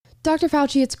Dr.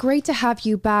 Fauci, it's great to have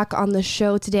you back on the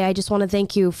show today. I just want to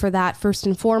thank you for that first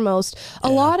and foremost.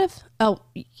 Yeah,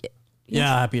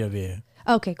 happy to be here.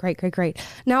 Okay, great.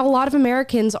 Now, a lot of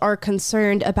Americans are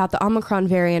concerned about the Omicron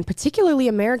variant, particularly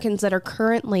Americans that are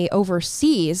currently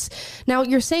overseas. Now,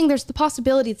 you're saying there's the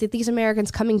possibility that these Americans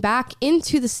coming back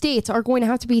into the States are going to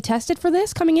have to be tested for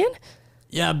this coming in?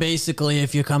 Yeah, basically,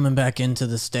 if you're coming back into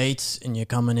the States and you're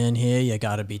coming in here, you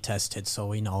got to be tested so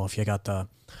we know if you got the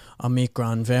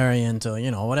Omicron variant or,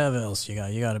 whatever else you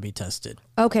got to be tested.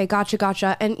 Okay,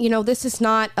 gotcha. And, this is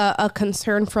not a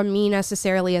concern from me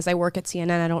necessarily as I work at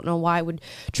CNN. I don't know why I would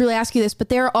truly ask you this, but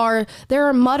there are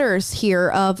mutters here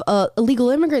of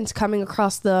illegal immigrants coming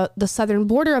across the southern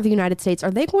border of the United States.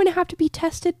 Are they going to have to be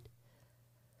tested?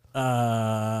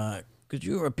 Could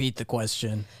you repeat the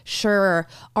question? Sure.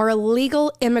 Are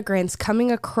illegal immigrants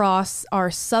coming across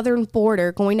our southern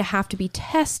border going to have to be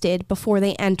tested before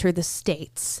they enter the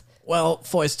States? Well,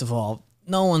 first of all,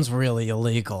 no one's really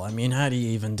illegal. I mean, how do you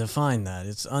even define that?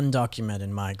 It's undocumented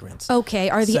migrants. Okay.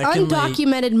 Are the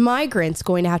undocumented migrants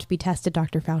going to have to be tested,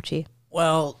 Dr. Fauci?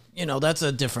 Well, that's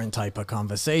a different type of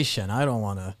conversation. I don't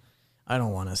want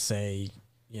to say,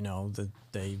 that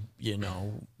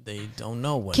they don't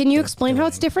know what. Can you explain how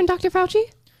it's different, Dr. Fauci?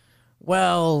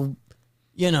 Well,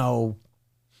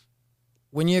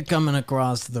 when you're coming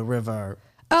across the river.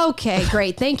 Okay,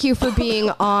 great. Thank you for being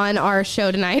on our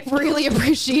show tonight. Really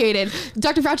appreciate it.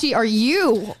 Dr. Fauci, are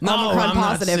you Omicron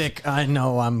positive? Not sick. I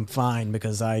know I'm fine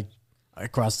because I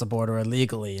crossed the border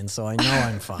illegally, and so I know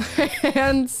I'm fine.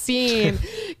 And scene.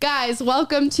 Guys,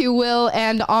 welcome to Will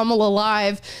and Amala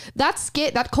Live. That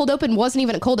skit, that cold open wasn't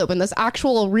even a cold open. That's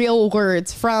actual real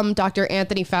words from Dr.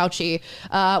 Anthony Fauci.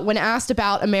 When asked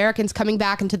about Americans coming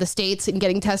back into the States and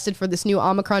getting tested for this new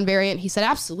Omicron variant, he said,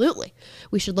 absolutely,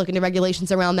 we should look into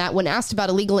regulations around that. When asked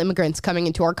about illegal immigrants coming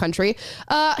into our country,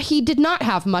 he did not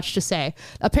have much to say.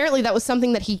 Apparently, that was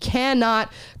something that he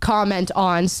cannot comment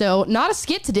on. So not a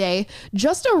skit today,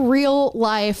 just a real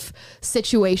life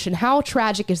situation. How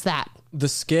tragic is that? The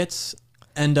skits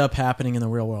end up happening in the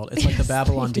real world. It's like the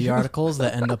Babylon Bee articles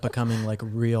that end up becoming like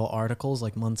real articles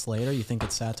like months later. You think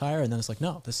it's satire, and then it's like,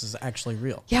 no, this is actually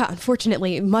real. Yeah,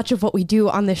 unfortunately, much of what we do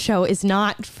on this show is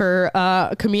not for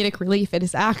comedic relief. It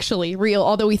is actually real,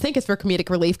 although we think it's for comedic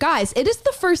relief. Guys, it is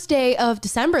the first day of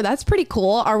December. That's pretty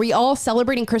cool. Are we all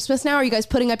celebrating Christmas now? Are you guys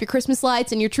putting up your Christmas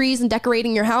lights and your trees and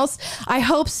decorating your house? I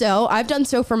hope so. I've done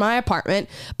so for my apartment,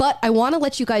 but I want to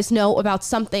let you guys know about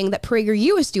something that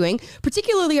PragerU is doing,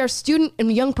 particularly our student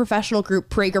and young professional group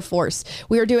Prager Force.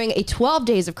 We are doing a 12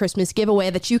 days of Christmas giveaway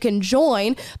that you can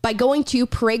join by going to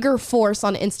Prager Force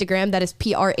on Instagram. That is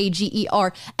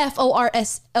PRAGERFORSCE.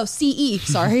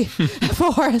 Sorry.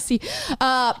 FORSE.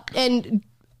 And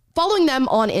following them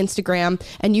on Instagram,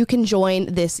 and you can join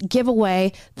this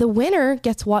giveaway. The winner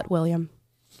gets what, William?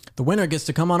 The winner gets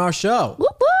to come on our show.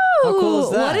 Whoop-woo! How cool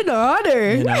is that? What an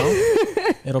honor.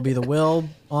 It'll be the Will,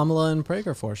 Amala, and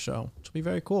Prager Force show, which will be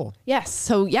very cool. Yes.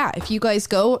 So yeah, if you guys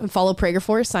go and follow Prager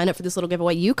Force, sign up for this little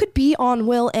giveaway, you could be on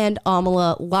Will and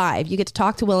Amala Live. You get to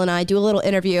talk to Will and I, do a little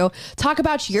interview, talk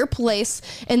about your place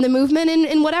in the movement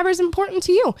and whatever's important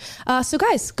to you. So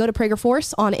guys, go to Prager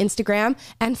Force on Instagram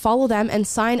and follow them and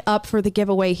sign up for the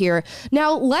giveaway here.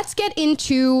 Now let's get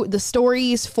into the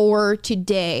stories for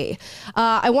today.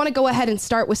 I want to go ahead and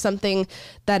start with something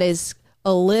that is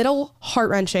a little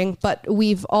heart-wrenching, but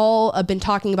we've all been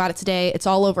talking about it today. It's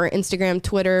all over Instagram,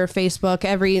 Twitter, Facebook,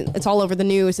 it's all over the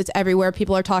news. It's everywhere.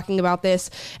 People are talking about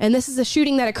this. And this is a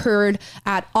shooting that occurred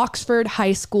at Oxford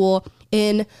High School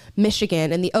in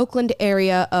Michigan, in the Oakland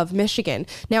area of Michigan.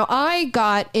 Now, I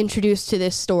got introduced to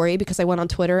this story because I went on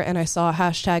Twitter and I saw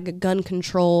hashtag gun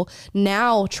control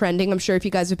now trending. I'm sure if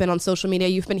you guys have been on social media,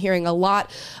 you've been hearing a lot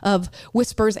of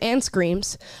whispers and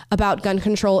screams about gun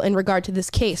control in regard to this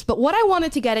case. But what I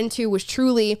wanted to get into was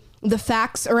truly the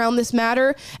facts around this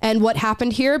matter and what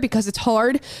happened here, because it's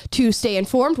hard to stay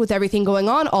informed with everything going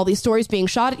on, all these stories being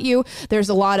shot at you. There's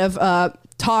a lot of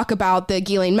talk about the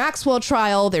Ghislaine Maxwell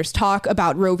trial. There's talk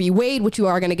about Roe v. Wade, which you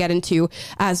are going to get into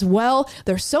as well.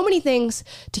 There's so many things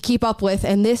to keep up with,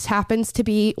 and this happens to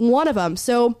be one of them.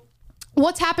 So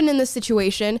what's happened in this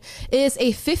situation is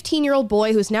a 15-year-old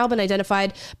boy who's now been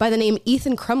identified by the name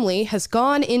Ethan Crumley has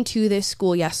gone into this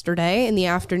school yesterday in the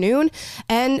afternoon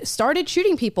and started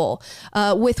shooting people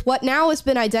with what now has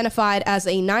been identified as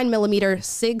a 9mm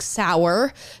Sig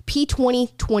Sauer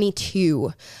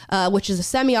P2022, which is a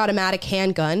semi-automatic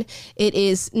handgun. It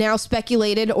is now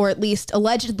speculated, or at least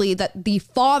allegedly, that the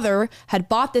father had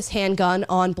bought this handgun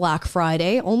on Black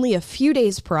Friday, only a few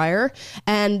days prior,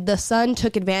 and the son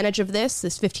took advantage of this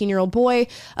this 15-year-old boy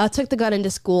took the gun into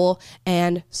school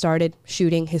and started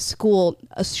shooting up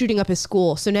his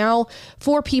school. So now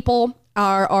 4 people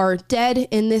are dead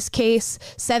in this case,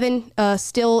 7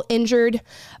 still injured,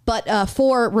 but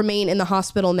 4 remain in the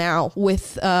hospital now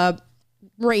with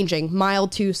ranging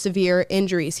mild to severe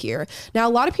injuries here. Now,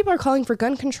 a lot of people are calling for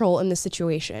gun control in this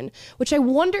situation, which I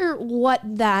wonder what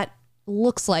that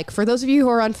looks like. For those of you who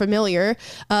are unfamiliar,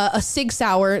 a Sig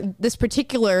Sauer, this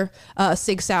particular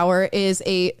Sig Sauer is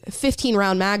a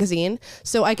 15-round magazine.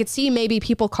 So I could see maybe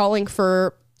people calling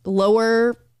for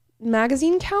lower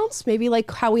magazine counts, maybe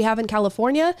like how we have in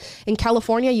California. In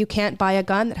California, you can't buy a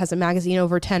gun that has a magazine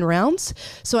over 10 rounds.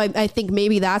 So I think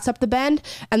maybe that's up the bend.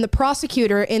 And the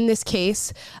prosecutor in this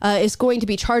case is going to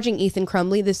be charging Ethan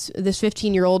Crumbley, this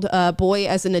 15-year-old boy,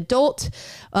 as an adult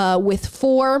with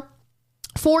four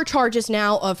charges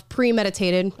now of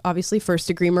premeditated, obviously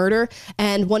first-degree murder,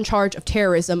 and 1 charge of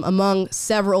terrorism, among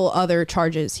several other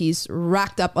charges. He's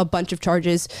racked up a bunch of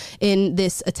charges in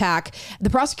this attack. The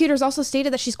prosecutor has also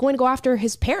stated that she's going to go after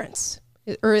his parents,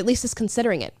 or at least is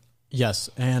considering it. Yes,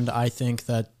 and I think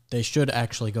that they should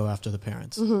actually go after the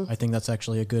parents. I think that's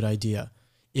actually a good idea.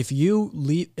 If you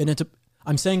leave,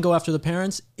 I'm saying go after the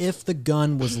parents if the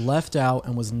gun was left out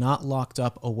and was not locked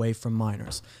up away from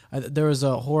minors. There was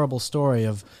a horrible story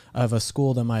of a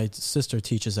school that my sister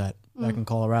teaches at back in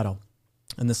Colorado.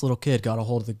 And this little kid got a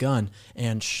hold of the gun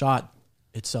and shot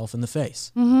itself in the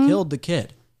face, killed the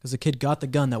kid because the kid got the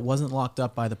gun that wasn't locked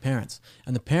up by the parents.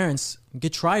 And the parents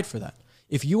get tried for that.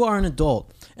 If you are an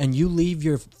adult and you leave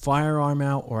your firearm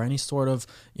out or any sort of,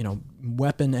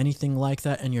 weapon, anything like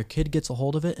that, and your kid gets a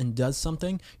hold of it and does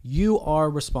something, you are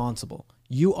responsible.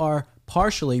 You are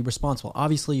partially responsible.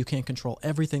 Obviously, you can't control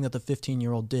everything that the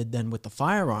 15-year-old did then with the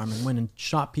firearm and went and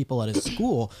shot people at his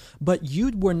school, but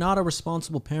you were not a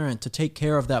responsible parent to take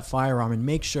care of that firearm and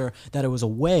make sure that it was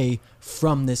away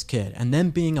from this kid. And then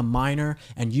being a minor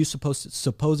and you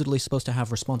supposedly supposed to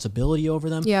have responsibility over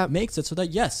them makes it so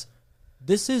that, yes,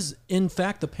 this is, in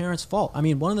fact, the parents' fault. I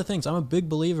mean, one of the things, I'm a big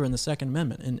believer in the Second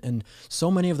Amendment, and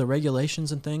so many of the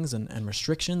regulations and things and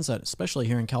restrictions, that, especially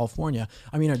here in California,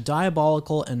 are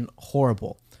diabolical and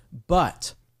horrible.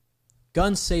 But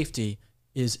gun safety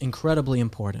is incredibly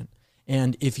important.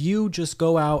 And if you just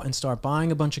go out and start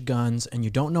buying a bunch of guns and you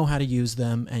don't know how to use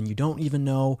them and you don't even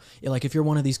know, like if you're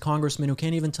one of these congressmen who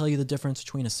can't even tell you the difference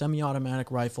between a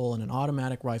semi-automatic rifle and an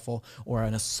automatic rifle or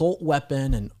an assault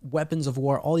weapon and weapons of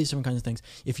war, all these different kinds of things.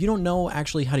 If you don't know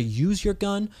actually how to use your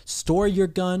gun, store your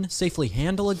gun, safely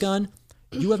handle a gun,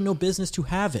 you have no business to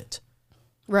have it.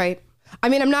 Right.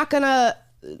 I'm not going to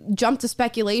jump to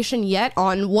speculation yet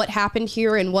on what happened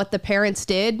here and what the parents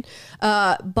did.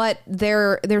 But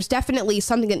there's definitely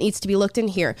something that needs to be looked in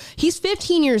here. He's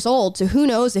 15 years old, so who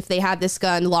knows if they had this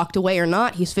gun locked away or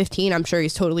not. He's 15. I'm sure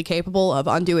he's totally capable of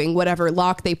undoing whatever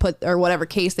lock they put or whatever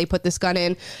case they put this gun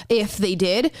in if they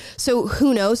did. So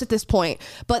who knows at this point.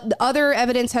 But the other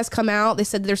evidence has come out. They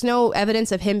said there's no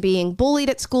evidence of him being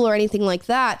bullied at school or anything like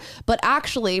that. But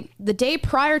actually, the day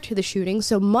prior to the shooting,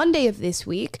 so Monday of this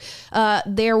week,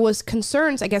 there was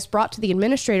concerns, I guess, brought to the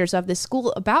administrators of this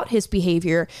school about his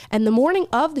behavior. And the morning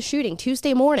of the shooting,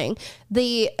 Tuesday morning,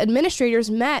 the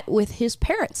administrators met with his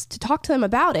parents to talk to them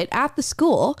about it at the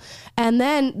school. And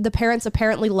then the parents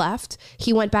apparently left.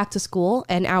 He went back to school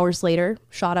and hours later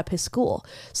shot up his school.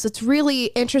 So it's really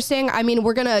interesting. I mean,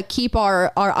 we're going to keep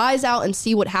our eyes out and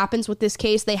see what happens with this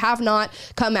case. They have not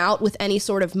come out with any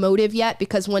sort of motive yet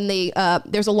because when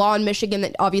there's a law in Michigan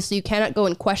that obviously you cannot go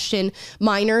and question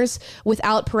minors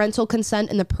without parental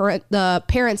consent, and the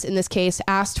parents in this case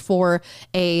asked for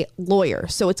a lawyer.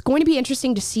 So it's going to be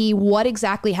interesting to see what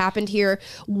exactly happened here.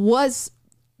 Was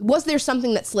there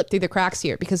something that slipped through the cracks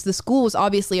here? Because the school was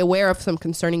obviously aware of some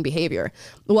concerning behavior.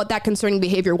 What that concerning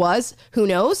behavior was, who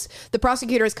knows? The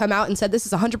prosecutor has come out and said this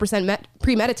is 100%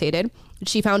 premeditated.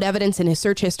 She found evidence in his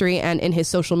search history and in his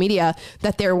social media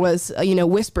that there was,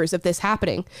 whispers of this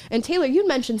happening. And Taylor, you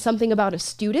mentioned something about a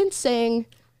student saying,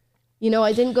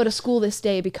 I didn't go to school this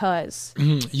day because...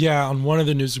 Yeah, on one of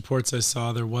the news reports I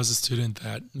saw, there was a student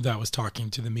that was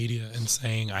talking to the media and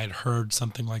saying, I had heard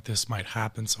something like this might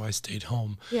happen, so I stayed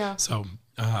home. Yeah. So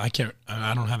I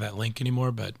don't have that link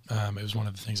anymore, but it was one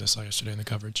of the things I saw yesterday in the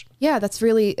coverage. Yeah,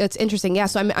 it's interesting. Yeah,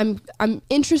 so I'm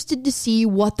interested to see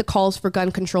what the calls for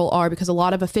gun control are, because a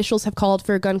lot of officials have called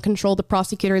for gun control. The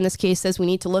prosecutor in this case says we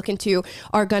need to look into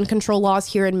our gun control laws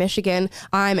here in Michigan.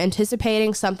 I'm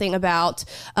anticipating something about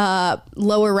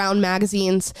lower round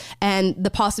magazines and the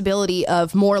possibility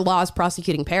of more laws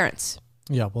prosecuting parents.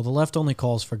 Yeah, well, the left only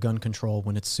calls for gun control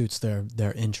when it suits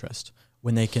their interest.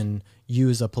 when they can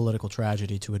use a political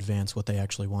tragedy to advance what they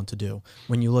actually want to do.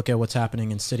 When you look at what's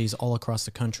happening in cities all across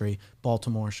the country,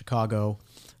 Baltimore, Chicago,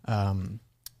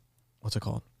 what's it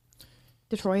called?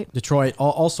 Detroit,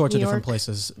 all sorts New of different York.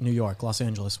 places, New York, Los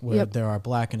Angeles, where there are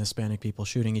black and Hispanic people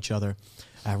shooting each other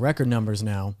at record numbers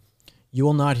now. You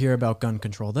will not hear about gun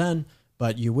control then,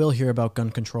 but you will hear about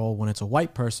gun control when it's a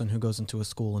white person who goes into a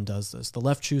school and does this. The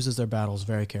left chooses their battles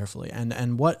very carefully.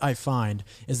 And what I find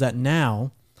is that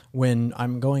now, when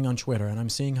I'm going on Twitter and I'm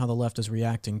seeing how the left is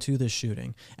reacting to this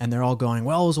shooting, and they're all going,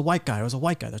 well, it was a white guy.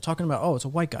 They're talking about, oh, it's a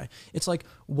white guy. It's like,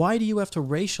 why do you have to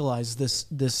racialize this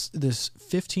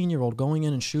 15-year-old going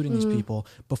in and shooting these people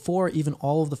before even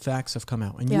all of the facts have come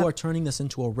out? And you are turning this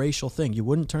into a racial thing. You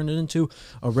wouldn't turn it into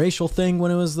a racial thing when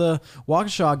it was the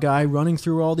Waukesha guy running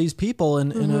through all these people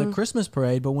in a Christmas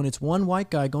parade, but when it's one white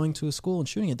guy going to a school and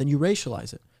shooting it, then you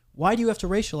racialize it. Why do you have to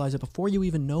racialize it before you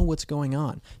even know what's going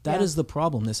on? That is the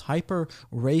problem. This hyper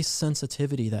race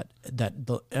sensitivity that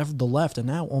the left and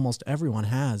now almost everyone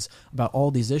has about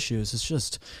all these issues is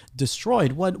just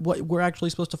destroyed what we're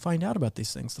actually supposed to find out about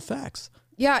these things, the facts.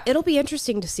 Yeah, it'll be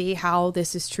interesting to see how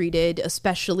this is treated,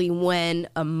 especially when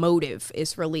a motive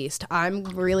is released. I'm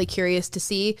really curious to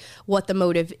see what the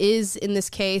motive is in this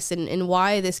case and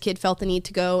why this kid felt the need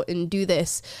to go and do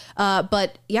this.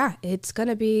 But yeah, it's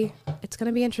gonna be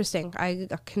interesting. I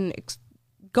can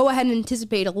go ahead and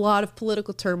anticipate a lot of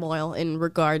political turmoil in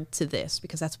regard to this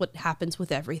because that's what happens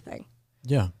with everything.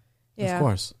 Yeah. Of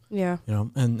course. Yeah. You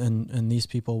know, and these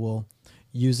people will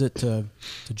use it to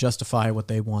justify what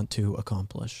they want to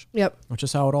accomplish. Yep. Which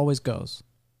is how it always goes.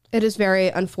 It is very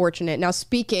unfortunate. Now,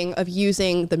 speaking of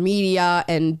using the media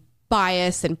and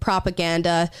bias and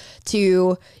propaganda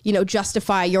to,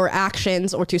 justify your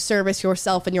actions or to service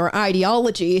yourself and your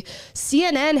ideology,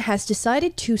 CNN has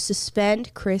decided to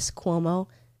suspend Chris Cuomo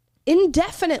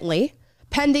indefinitely,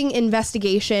 pending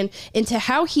investigation into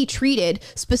how he treated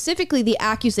specifically the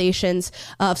accusations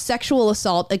of sexual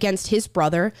assault against his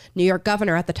brother, New York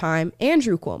governor at the time,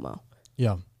 Andrew Cuomo.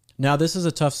 Yeah. Now, this is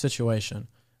a tough situation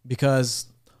because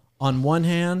on one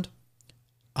hand,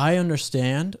 I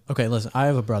understand. Okay, listen, I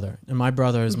have a brother, and my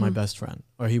brother is my best friend,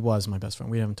 or he was my best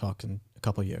friend. We haven't talked in a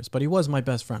couple of years, but he was my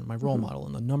best friend, my role model,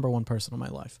 and the number one person in my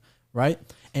life, right?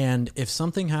 And if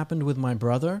something happened with my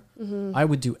brother, I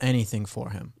would do anything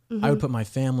for him. I would put my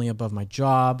family above my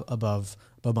job, above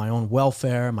my own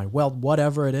welfare, my wealth,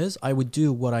 whatever it is. I would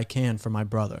do what I can for my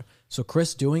brother. So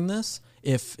Chris doing this,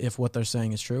 if what they're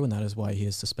saying is true, and that is why he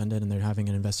is suspended and they're having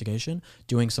an investigation,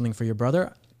 doing something for your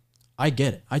brother, I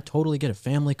get it. I totally get it.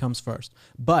 Family comes first.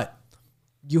 But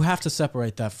you have to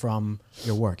separate that from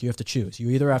your work. You have to choose.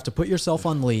 You either have to put yourself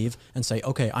on leave and say,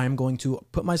 okay, I am going to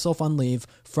put myself on leave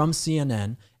from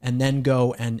CNN and then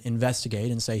go and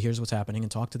investigate and say, here's what's happening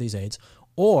and talk to these aides.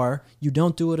 Or you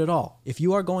don't do it at all. If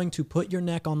you are going to put your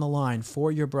neck on the line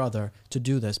for your brother to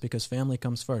do this because family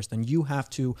comes first, then you have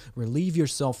to relieve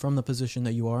yourself from the position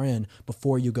that you are in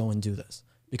before you go and do this.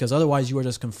 Because otherwise you are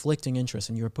just conflicting interests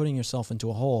and you are putting yourself into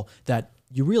a hole that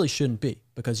you really shouldn't be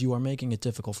because you are making it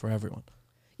difficult for everyone.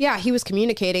 Yeah, he was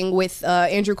communicating with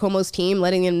Andrew Cuomo's team,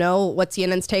 letting him know what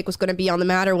CNN's take was going to be on the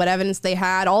matter, what evidence they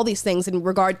had, all these things in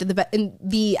regard to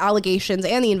the allegations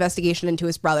and the investigation into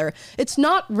his brother. It's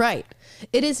not right.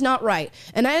 It is not right.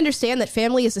 And I understand that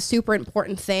family is a super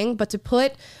important thing, but to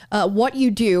put what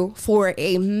you do for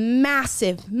a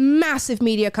massive, massive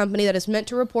media company that is meant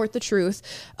to report the truth,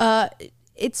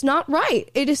 it's not right.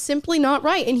 It is simply not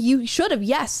right. And you should have,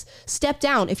 yes, stepped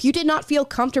down. If you did not feel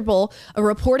comfortable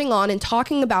reporting on and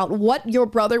talking about what your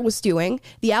brother was doing,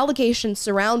 the allegations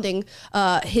surrounding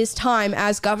his time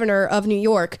as governor of New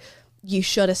York, you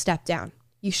should have stepped down.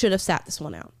 You should have sat this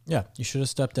one out. Yeah, you should have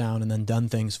stepped down and then done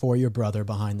things for your brother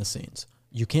behind the scenes.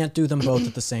 You can't do them both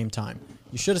at the same time.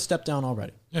 You should have stepped down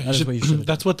already. Yeah,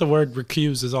 that's what the word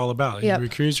recuse is all about. You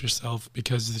recuse yourself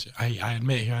because I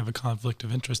admit here I have a conflict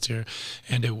of interest here,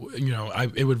 and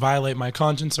it would violate my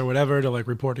conscience or whatever to like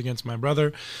report against my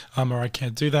brother, or I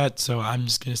can't do that. So I'm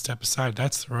just going to step aside.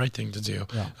 That's the right thing to do.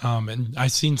 Yeah. And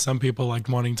I've seen some people like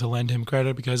wanting to lend him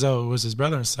credit because it was his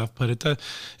brother and stuff. But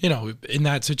in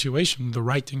that situation, the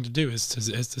right thing to do is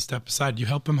to step aside. You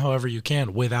help him however you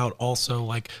can without also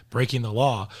like breaking the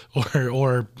law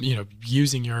or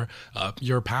using your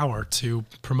your power to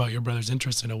promote your brother's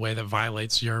interest in a way that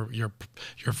violates your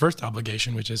first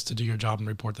obligation, which is to do your job and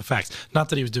report the facts. Not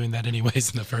that he was doing that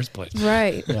anyways in the first place.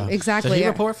 Right. Yeah. Exactly. Did he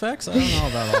report facts? I don't know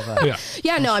about all that.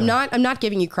 Yeah, no, I'm not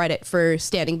giving you credit for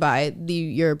standing by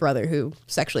your brother who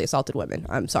sexually assaulted women.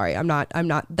 I'm sorry. I'm not,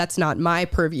 that's not my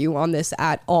purview on this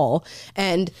at all.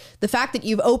 And the fact that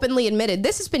you've openly admitted,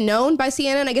 this has been known by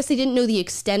CNN. I guess they didn't know the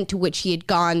extent to which he had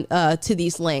gone to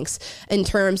these lengths in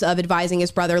terms of advising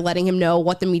his brother, letting him know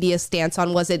what the media's stance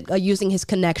on was, it using his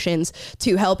connections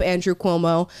to help Andrew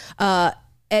Cuomo.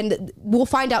 And we'll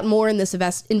find out more in this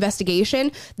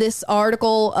investigation. This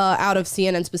article out of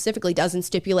CNN specifically doesn't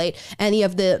stipulate any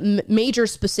of the major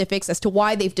specifics as to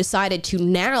why they've decided to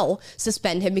now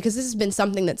suspend him, because this has been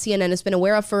something that CNN has been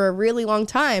aware of for a really long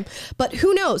time. But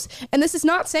who knows? And this is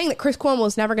not saying that Chris Cuomo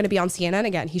is never going to be on CNN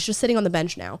again. He's just sitting on the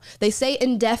bench now. They say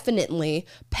indefinitely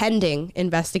pending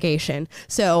investigation.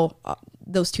 So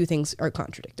those two things are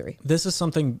contradictory. This is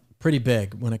something pretty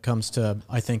big when it comes to,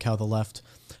 I think, how the left...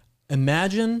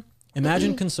 Imagine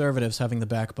conservatives having the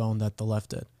backbone that the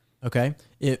left did, okay?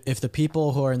 If the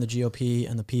people who are in the GOP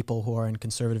and the people who are in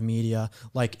conservative media,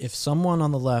 like if someone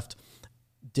on the left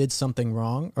did something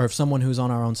wrong, or if someone who's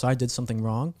on our own side did something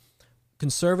wrong,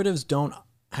 conservatives don't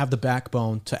have the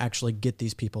backbone to actually get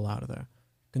these people out of there.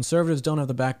 Conservatives don't have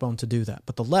the backbone to do that.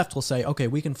 But the left will say, okay,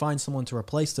 we can find someone to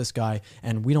replace this guy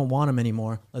and we don't want him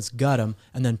anymore. Let's gut him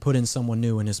and then put in someone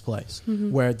new in his place.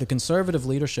 Mm-hmm. Where the conservative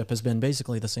leadership has been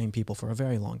basically the same people for a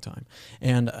very long time.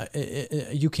 And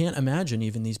you can't imagine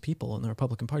even these people in the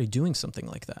Republican Party doing something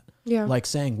like that. Yeah. Like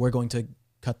saying, we're going to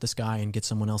cut this guy and get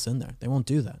someone else in there. They won't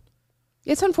do that.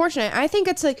 It's unfortunate. I think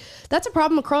it's like, that's a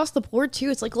problem across the board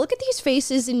too. It's like, look at these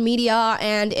faces in media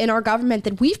and in our government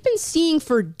that we've been seeing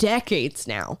for decades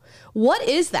now. What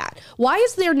is that? Why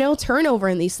is there no turnover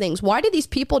in these things? Why do these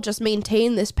people just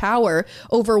maintain this power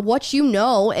over what you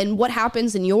know and what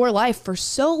happens in your life for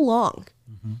so long?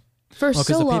 Mm-hmm. For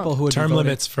so long. People who term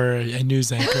limits for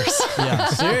news anchors. Yeah,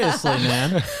 seriously,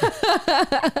 man.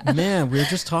 Man, we were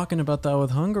just talking about that with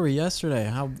Hungary yesterday.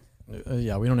 How,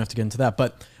 yeah, we don't have to get into that,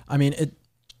 but I mean,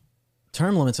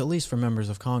 term limits, at least for members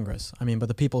of Congress. I mean, but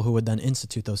the people who would then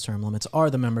institute those term limits are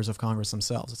the members of Congress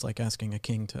themselves. It's like asking a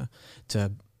king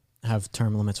to have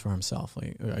term limits for himself.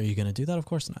 Like, are you going to do that? Of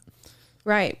course not.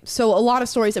 Right. So a lot of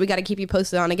stories that we got to keep you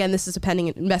posted on. Again, this is a pending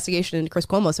investigation into Chris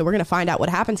Cuomo, so we're going to find out what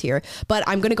happens here. But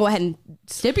I'm going to go ahead and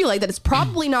stipulate that it's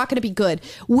probably not going to be good.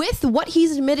 With what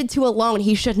he's admitted to alone,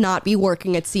 he should not be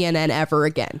working at CNN ever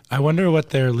again. I wonder what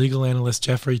their legal analyst,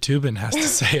 Jeffrey Toobin, has to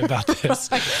say about this,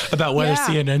 about whether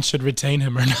CNN should retain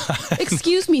him or not.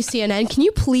 Excuse me, CNN. Can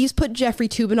you please put Jeffrey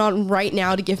Toobin on right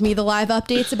now to give me the live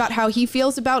updates about how he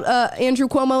feels about Andrew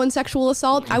Cuomo and sexual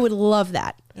assault? I would love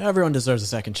that. Everyone deserves a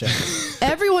second chance.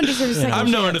 Everyone deserves a second chance.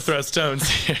 I'm known to throw stones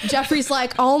here. Jeffrey's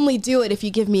like, I'll only do it if you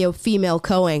give me a female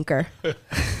co-anchor. Oh,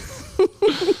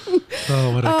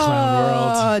 what a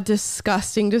clown world.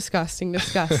 Disgusting, disgusting,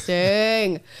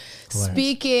 disgusting.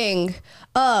 Speaking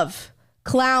of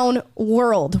clown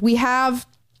world, we have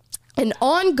an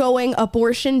ongoing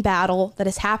abortion battle that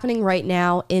is happening right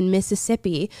now in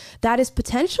Mississippi that is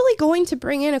potentially going to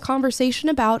bring in a conversation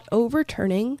about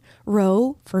overturning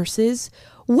Roe versus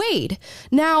Wade.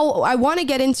 Now, I want to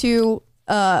get into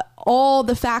all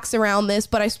the facts around this,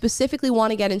 but I specifically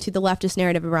want to get into the leftist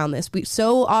narrative around this.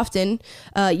 So often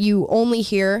you only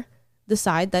hear the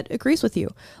side that agrees with you.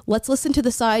 Let's listen to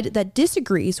the side that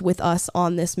disagrees with us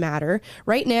on this matter.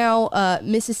 Right now,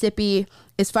 Mississippi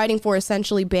is fighting for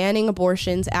essentially banning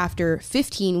abortions after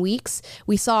 15 weeks.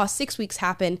 We saw 6 weeks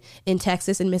happen in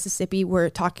Texas and Mississippi. We're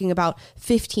talking about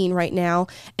 15 right now.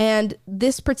 And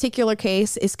this particular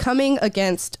case is coming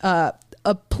against a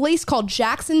place called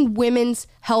Jackson Women's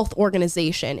Health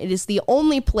Organization. It is the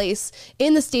only place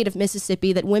in the state of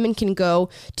Mississippi that women can go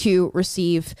to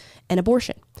receive an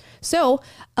abortion. So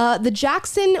the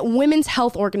Jackson Women's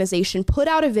Health Organization put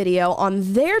out a video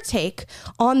on their take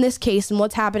on this case and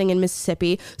what's happening in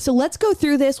Mississippi. So let's go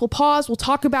through this. We'll pause. We'll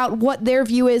talk about what their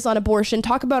view is on abortion,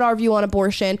 talk about our view on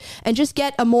abortion, and just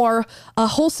get a more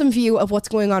wholesome view of what's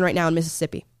going on right now in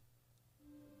Mississippi.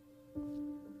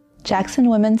 Jackson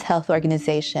Women's Health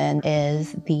Organization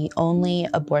is the only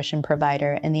abortion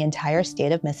provider in the entire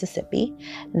state of Mississippi.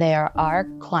 They are our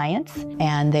clients,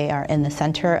 and they are in the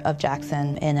center of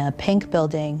Jackson in a pink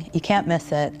building. You can't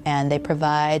miss it, and they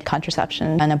provide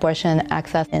contraception and abortion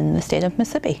access in the state of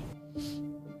Mississippi.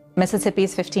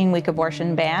 Mississippi's 15-week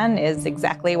abortion ban is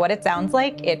exactly what it sounds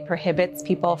like. It prohibits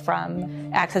people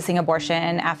from accessing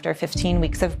abortion after 15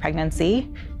 weeks of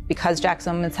pregnancy, Because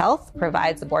Jackson Women's Health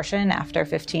provides abortion after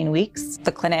 15 weeks,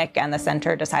 the clinic and the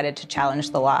center decided to challenge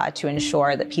the law to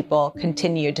ensure that people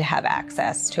continue to have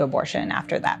access to abortion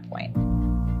after that point.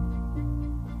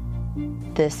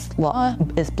 This law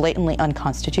is blatantly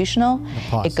unconstitutional.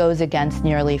 It goes against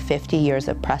nearly 50 years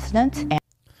of precedent.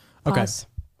 Okay.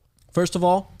 First of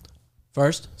all,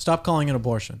 stop calling it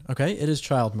abortion, okay? It is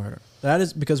child murder. That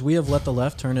is because we have let the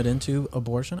left turn it into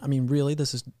abortion. I mean, really,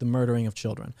 this is the murdering of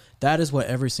children. That is what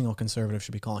every single conservative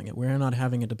should be calling it. We're not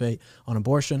having a debate on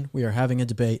abortion. We are having a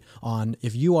debate on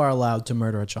if you are allowed to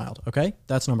murder a child, okay?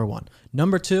 That's number one.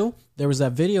 Number two, there was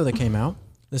that video that came out,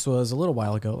 this was a little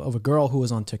while ago, of a girl who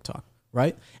was on TikTok,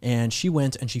 right? And she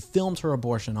went and she filmed her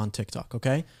abortion on TikTok,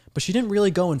 okay? But she didn't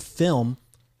really go and film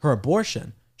her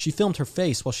abortion. She filmed her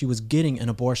face while she was getting an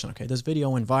abortion. Okay, this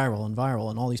video went viral,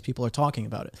 and all these people are talking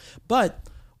about it. But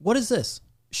what is this?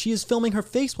 She is filming her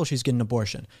face while she's getting an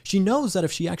abortion. She knows that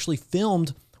if she actually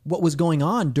filmed what was going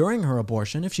on during her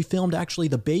abortion, if she filmed actually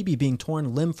the baby being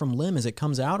torn limb from limb as it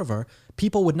comes out of her,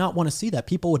 people would not want to see that.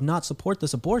 People would not support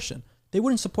this abortion. They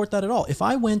wouldn't support that at all. If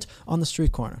I went on the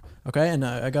street corner, okay, and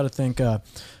I got to thank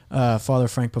Father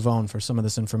Frank Pavone for some of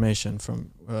this information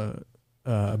from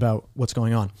about what's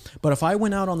going on. But if I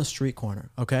went out on the street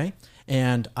corner, okay,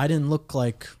 and I didn't look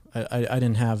like I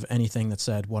didn't have anything that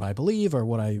said what I believe or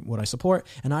what I support,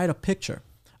 and I had a picture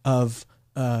of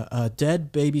a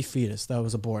dead baby fetus that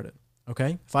was aborted,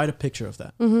 okay, if I had a picture of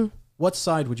that, what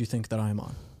side would you think that I'm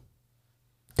on?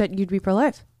 That you'd be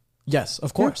pro-life. Yes,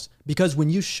 of course, because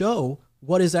when you show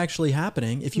what is actually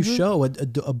happening, if you show a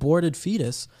aborted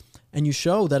fetus and you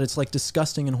show that it's like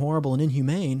disgusting and horrible and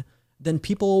inhumane, then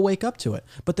people will wake up to it.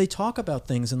 But they talk about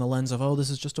things in the lens of, oh, this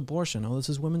is just abortion. Oh, this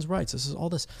is women's rights. This is all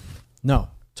this. No.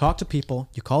 Talk to people.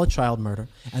 You call it child murder.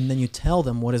 And then you tell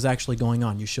them what is actually going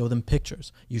on. You show them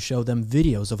pictures. You show them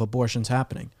videos of abortions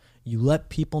happening. You let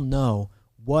people know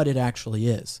what it actually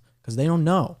is because they don't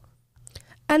know.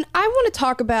 And I want to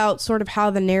talk about sort of how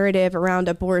the narrative around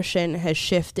abortion has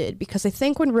shifted, because I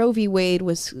think when Roe v. Wade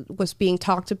was being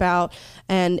talked about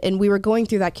and we were going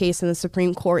through that case in the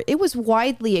Supreme Court, it was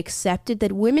widely accepted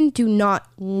that women do not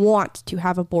want to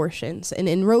have abortions. And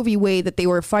in Roe v. Wade, that they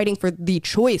were fighting for the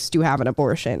choice to have an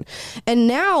abortion. And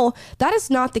now that is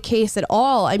not the case at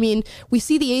all. I mean, we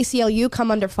see the ACLU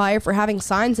come under fire for having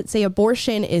signs that say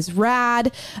abortion is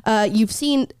rad. You've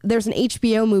seen there's an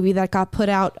HBO movie that got put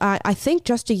out, I think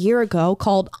just a year ago,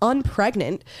 called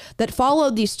Unpregnant, that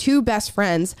followed these two best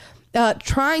friends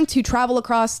trying to travel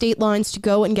across state lines to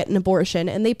go and get an abortion.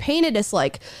 And they painted as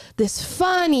like this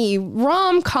funny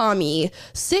rom-com-y,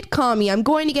 sitcom-y, I'm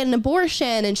going to get an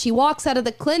abortion. And she walks out of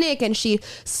the clinic and she's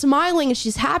smiling and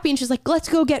she's happy and she's like, let's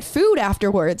go get food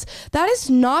afterwards. That is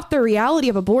not the reality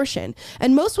of abortion.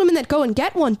 And most women that go and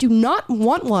get one do not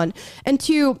want one. And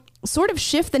to sort of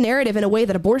shift the narrative in a way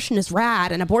that abortion is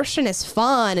rad and abortion is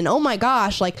fun and oh my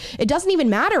gosh, like it doesn't even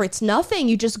matter, it's nothing,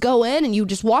 you just go in and you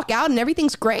just walk out and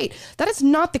everything's great. That is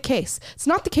not the case. It's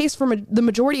not the case for the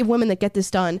majority of women that get this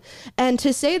done. And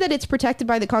to say that it's protected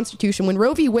by the Constitution when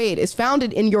Roe v. Wade is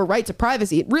founded in your right to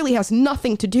privacy, it really has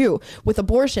nothing to do with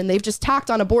abortion. They've just tacked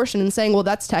on abortion and saying, well,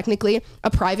 that's technically a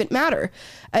private matter.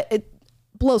 It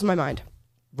blows my mind.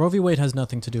 Roe v. Wade has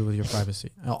nothing to do with your privacy.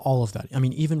 All of that. I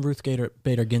mean, even Ruth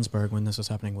Bader Ginsburg, when this was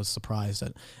happening, was surprised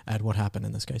at what happened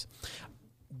in this case.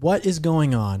 What is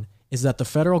going on is that the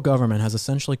federal government has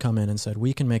essentially come in and said,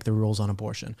 we can make the rules on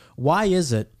abortion. Why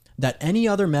is it that any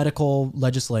other medical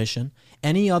legislation,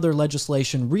 any other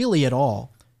legislation really at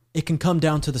all, it can come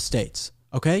down to the states?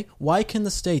 Okay? Why can the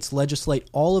states legislate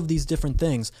all of these different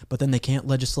things, but then they can't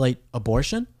legislate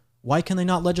abortion? Why can they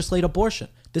not legislate abortion?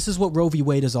 This is what Roe v.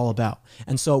 Wade is all about.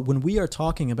 And so when we are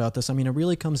talking about this, I mean, it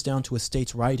really comes down to a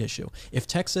states' right issue. If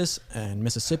Texas and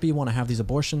Mississippi want to have these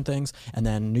abortion things, and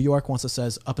then New York wants to say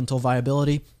up until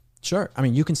viability, sure. I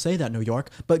mean, you can say that, New York,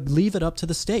 but leave it up to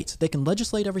the states. They can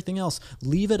legislate everything else.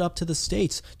 Leave it up to the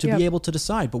states to be able to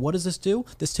decide. But what does this do?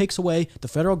 This takes away the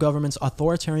federal government's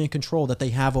authoritarian control that they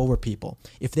have over people.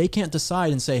 If they can't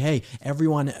decide and say, hey,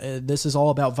 everyone, this is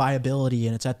all about viability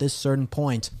and it's at this certain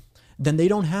point, then they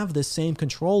don't have this same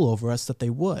control over us that they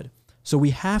would. So we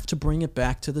have to bring it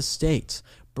back to the states.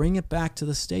 Bring it back to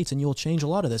the states, and you'll change a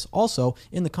lot of this. Also,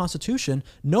 in the Constitution,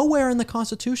 nowhere in the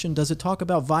Constitution does it talk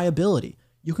about viability.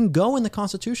 You can go in the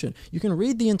Constitution. You can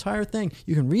read the entire thing.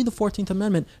 You can read the 14th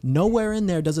Amendment. Nowhere in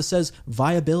there does it says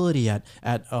viability at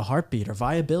a heartbeat or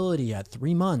viability at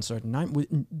 3 months or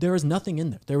 9. There is nothing in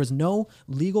there. There is no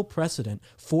legal precedent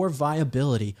for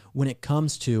viability when it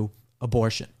comes to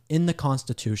abortion in the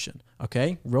Constitution.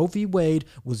 Okay? Roe v. Wade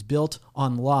was built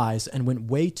on lies and went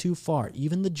way too far.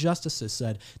 Even the justices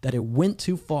said that it went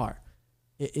too far.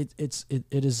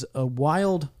 it is a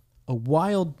wild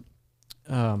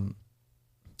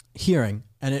hearing,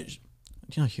 and it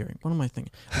not hearing. What am I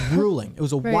thinking? Ruling. It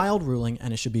was a wild ruling,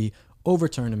 and it should be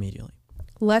overturned immediately.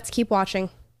 Let's keep watching.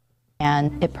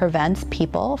 And it prevents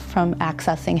people from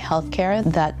accessing health care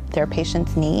that their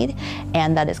patients need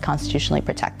and that is constitutionally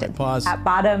protected. Pause. At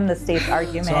bottom, the state's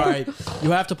argument. Sorry, you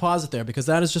have to pause it there because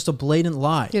that is just a blatant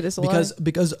lie. It is a lie.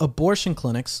 Because abortion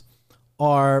clinics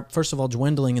are, first of all,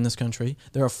 dwindling in this country.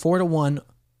 There are 4-to-1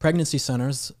 pregnancy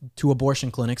centers to abortion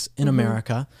clinics in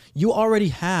America. You already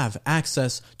have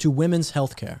access to women's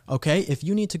health care, okay? If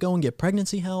you need to go and get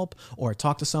pregnancy help or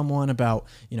talk to someone about,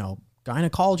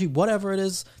 gynecology, whatever it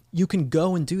is, you can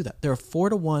go and do that. There are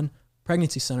 4-to-1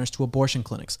 pregnancy centers to abortion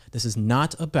clinics. This is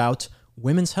not about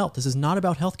women's health. This is not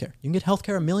about healthcare. You can get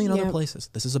healthcare a million other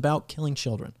places. This is about killing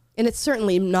children. And it's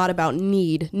certainly not about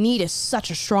need. Need is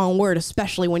such a strong word,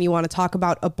 especially when you want to talk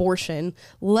about abortion.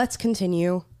 Let's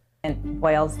continue. It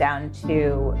boils down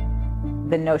to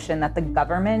the notion that the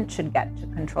government should get to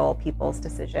control people's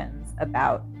decisions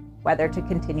about whether to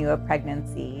continue a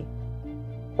pregnancy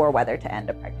or whether to end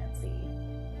a pregnancy.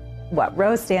 What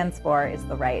ROSE stands for is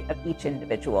the right of each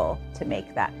individual to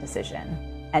make that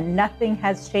decision. And nothing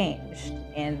has changed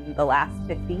in the last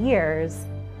 50 years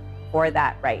for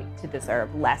that right to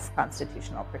deserve less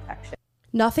constitutional protection.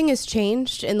 Nothing has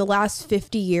changed in the last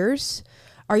 50 years?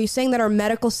 Are you saying that our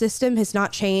medical system has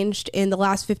not changed in the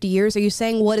last 50 years? Are you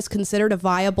saying what is considered a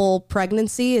viable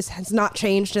pregnancy has not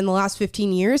changed in the last 50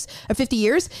 years?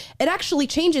 It actually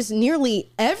changes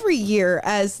nearly every year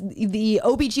as the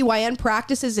OBGYN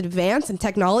practices advance and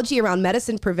technology around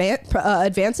medicine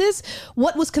advances.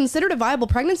 What was considered a viable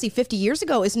pregnancy 50 years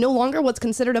ago is no longer what's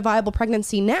considered a viable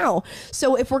pregnancy now.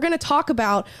 So if we're going to talk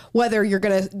about whether you're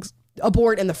going to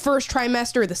abort in the first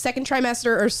trimester or the second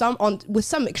trimester or with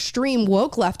some extreme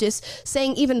woke leftists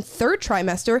saying even third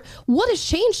trimester, what has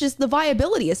changed is the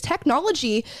viability. As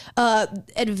technology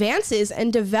advances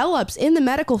and develops in the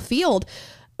medical field,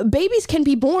 babies can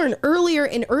be born earlier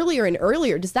and earlier and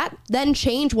earlier. Does that then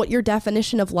change what your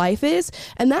definition of life is?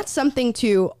 And that's something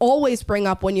to always bring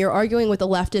up when you're arguing with a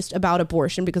leftist about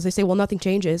abortion, because they say, well, nothing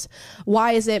changes.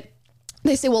 Why is it?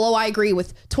 They say, well, I agree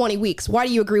with 20 weeks. Why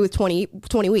do you agree with 20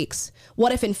 weeks?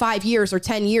 What if in 5 years or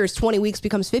 10 years, 20 weeks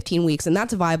becomes 15 weeks and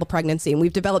that's a viable pregnancy? And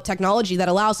we've developed technology that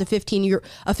allows a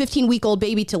 15-week-old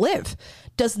baby to live.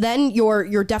 Does then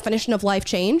your definition of life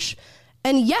change?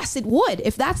 And yes, it would.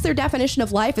 If that's their definition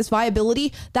of life as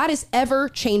viability, that is ever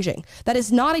changing. That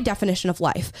is not a definition of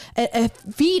life. A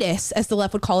fetus, as the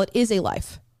left would call it, is a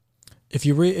life. If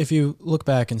you look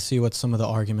back and see what some of the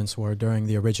arguments were during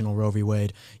the original Roe v.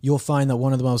 Wade, you'll find that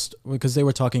one of the most, because they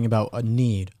were talking about a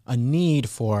need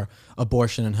for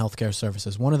abortion and healthcare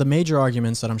services. One of the major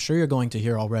arguments that I'm sure you're going to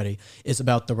hear already is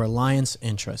about the reliance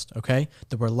interest, okay?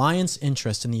 The reliance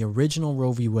interest in the original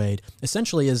Roe v. Wade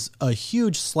essentially is a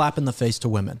huge slap in the face to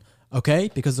women.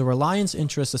 Okay, because the reliance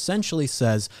interest essentially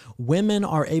says women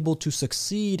are able to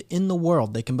succeed in the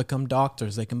world. They can become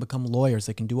doctors, they can become lawyers,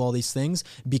 they can do all these things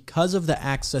because of the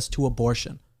access to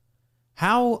abortion.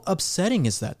 How upsetting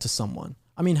is that to someone?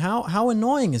 I mean, how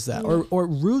annoying is that? Or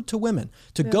rude to women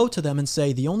to go to them and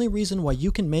say the only reason why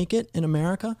you can make it in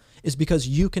America is because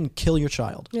you can kill your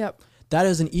child. Yep. That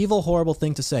is an evil, horrible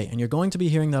thing to say. And you're going to be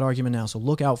hearing that argument now, so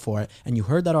look out for it. And you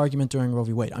heard that argument during Roe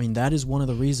v. Wade. I mean, that is one of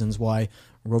the reasons why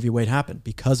Roe v. Wade happened,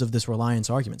 because of this reliance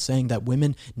argument, saying that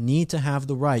women need to have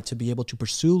the right to be able to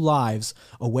pursue lives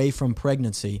away from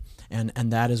pregnancy. And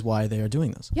that is why they are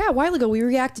doing this. Yeah, a while ago, we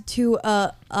reacted to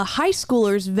a high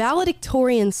schooler's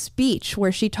valedictorian speech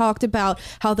where she talked about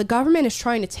how the government is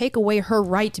trying to take away her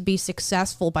right to be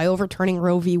successful by overturning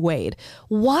Roe v. Wade.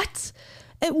 What?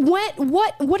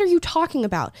 What are you talking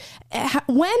about?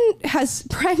 When has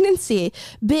pregnancy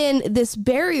been this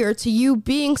barrier to you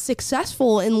being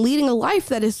successful and leading a life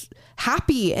that is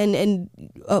happy and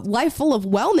a life full of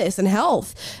wellness and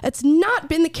health? It's not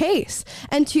been the case.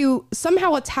 And to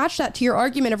somehow attach that to your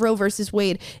argument of Roe versus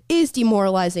Wade is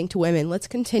demoralizing to women. Let's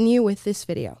continue with this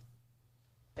video.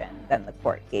 Than the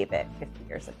court gave it 50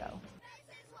 years ago.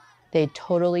 They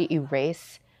totally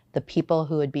erase the people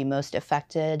who would be most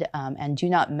affected and do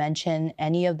not mention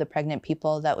any of the pregnant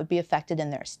people that would be affected in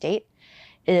their state.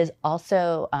 It is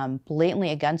also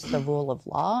blatantly against the rule of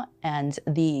law, and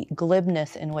the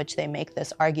glibness in which they make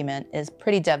this argument is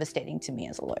pretty devastating to me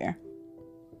as a lawyer.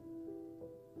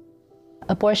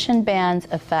 Abortion bans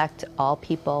affect all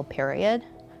people, period,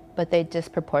 but they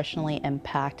disproportionately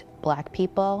impact Black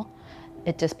people.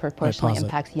 It disproportionately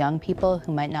impacts young people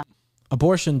who might not.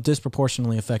 Abortion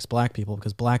disproportionately affects Black people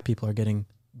because Black people are getting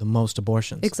the most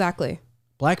abortions. Exactly.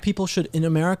 Black people should, in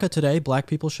America today, black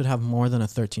people should have more than a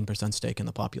 13% stake in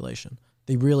the population.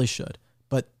 They really should.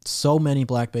 But so many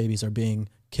black babies are being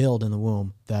killed in the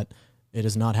womb that it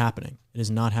is not happening. It is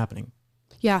not happening.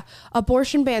 Yeah,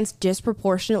 abortion bans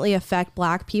disproportionately affect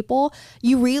black people. Do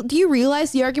you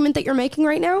realize the argument that you're making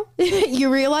right now?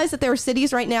 You realize that there are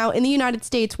cities right now in the United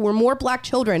States where more black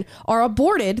children are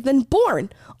aborted than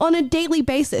born on a daily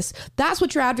basis. That's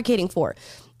what you're advocating for.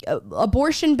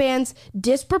 Abortion bans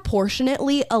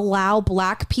disproportionately allow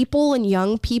black people and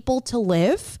young people to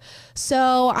live.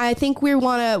 So I think we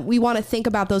want to think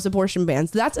about those abortion bans.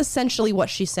 That's essentially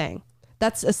what she's saying.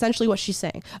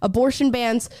 Abortion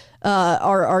bans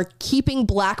are keeping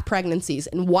black pregnancies.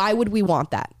 And why would we want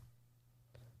that?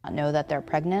 Know that they're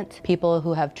pregnant, people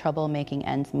who have trouble making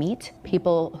ends meet,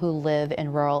 people who live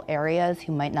in rural areas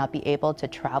who might not be able to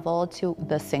travel to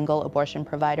the single abortion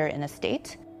provider in a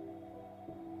state.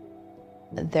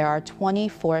 There are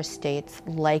 24 states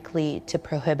likely to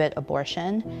prohibit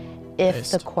abortion if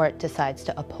the court decides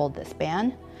to uphold this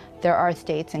ban. There are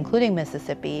states, including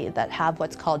Mississippi, that have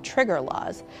what's called trigger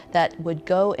laws that would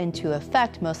go into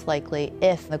effect most likely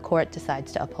if the court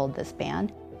decides to uphold this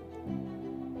ban.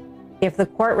 If the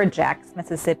court rejects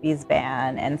Mississippi's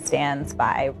ban and stands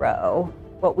by Roe,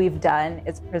 what we've done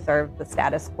is preserve the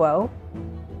status quo.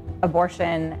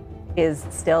 Abortion is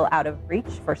still out of reach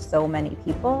for so many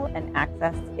people, and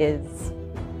access is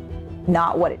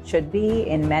not what it should be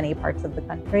in many parts of the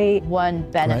country.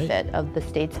 One benefit of the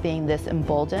states being this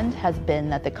emboldened has been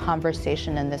that the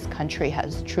conversation in this country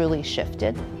has truly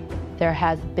shifted. There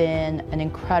has been an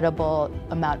incredible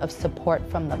amount of support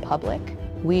from the public.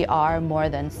 We are more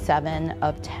than 7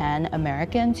 of 10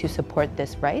 Americans who support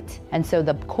this right. And so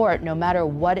the court, no matter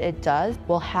what it does,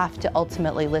 will have to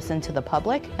ultimately listen to the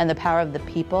public and the power of the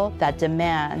people that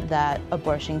demand that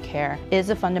abortion care is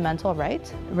a fundamental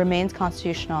right, remains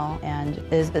constitutional, and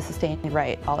is the sustained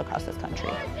right all across this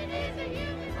country.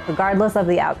 Regardless of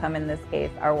the outcome in this case,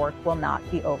 our work will not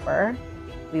be over.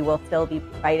 We will still be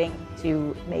fighting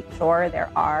to make sure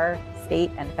there are state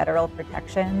and federal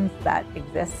protections that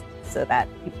exist so that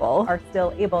people are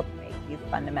still able to make these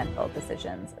fundamental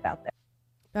decisions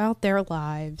about their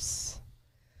lives.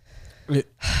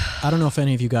 I don't know if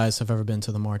any of you guys have ever been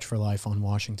to the March for Life on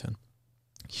Washington.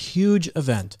 Huge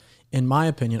event. In my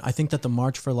opinion, I think that the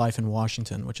March for Life in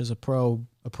Washington, which is a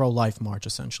pro-life march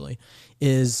essentially,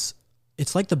 it's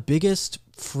like the biggest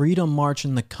freedom march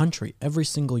in the country every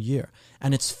single year.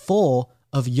 And it's full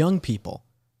of young people.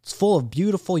 It's full of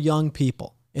beautiful young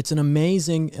people. It's an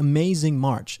amazing, amazing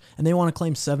march. And they want to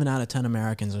claim 7 out of 10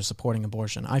 Americans are supporting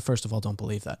abortion. I, first of all, don't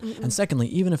believe that. Mm-mm. And secondly,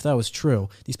 even if that was true,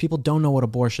 these people don't know what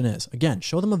abortion is. Again,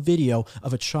 show them a video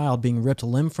of a child being ripped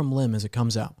limb from limb as it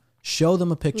comes out. Show them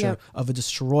a picture of a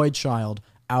destroyed child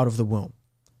out of the womb.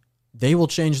 They will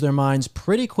change their minds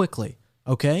pretty quickly,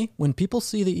 okay? When people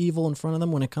see the evil in front of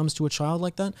them when it comes to a child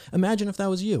like that, imagine if that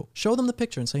was you. Show them the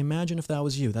picture and say, imagine if that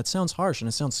was you. That sounds harsh and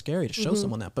it sounds scary to show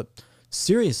someone that, but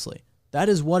seriously. That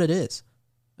is what it is.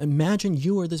 Imagine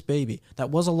you were this baby that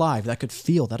was alive, that could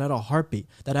feel, that had a heartbeat,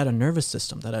 that had a nervous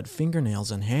system, that had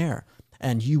fingernails and hair,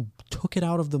 and you took it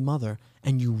out of the mother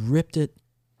and you ripped it,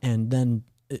 and then,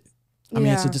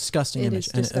 it's a disgusting image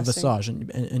and a visage,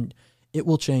 and it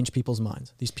will change people's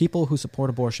minds. These people who support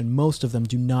abortion, most of them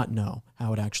do not know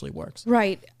how it actually works.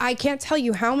 Right. I can't tell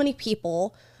you how many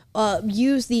people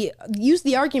use the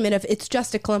argument of it's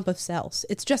just a clump of cells.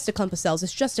 It's just a clump of cells.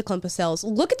 It's just a clump of cells.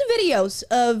 Look at the videos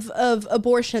of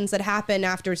abortions that happen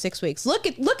after 6 weeks. Look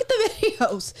at the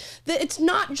videos. It's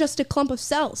not just a clump of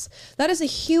cells. That is a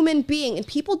human being, and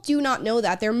people do not know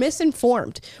that. They're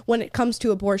misinformed when it comes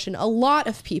to abortion. A lot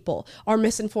of people are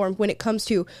misinformed when it comes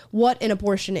to what an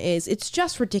abortion is. It's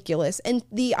just ridiculous. And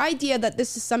the idea that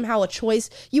this is somehow a choice,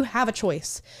 you have a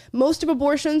choice. Most of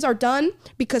abortions are done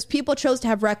because people chose to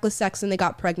have reckless sex and they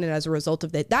got pregnant as a result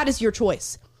of it. That is your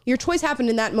choice. Your choice happened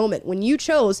in that moment when you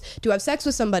chose to have sex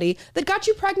with somebody that got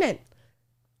you pregnant.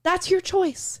 That's your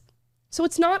choice. So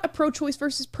it's not a pro-choice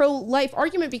versus pro-life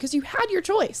argument because you had your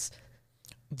choice.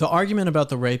 The argument about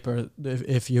the rape, or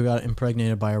if you got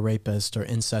impregnated by a rapist or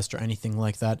incest or anything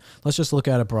like that, let's just look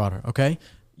at it broader, okay?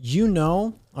 You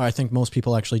know, or I think most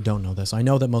people actually don't know this. I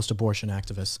know that most abortion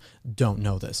activists don't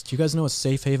know this. Do you guys know what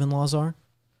safe haven laws are?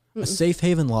 A safe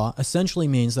haven law essentially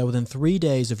means that within 3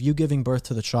 days of you giving birth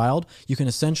to the child, you can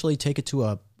essentially take it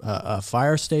to a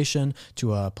fire station,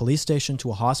 to a police station,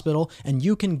 to a hospital, and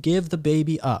you can give the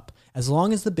baby up. As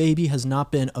long as the baby has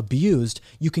not been abused,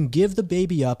 you can give the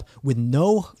baby up with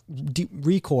no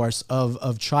recourse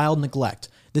of child neglect.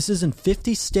 This is in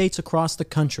 50 states across the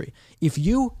country. If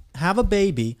you have a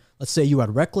baby, let's say you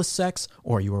had reckless sex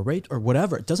or you were raped or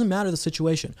whatever, it doesn't matter the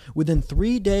situation. Within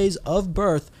 3 days of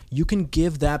birth, you can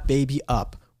give that baby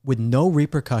up with no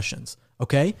repercussions.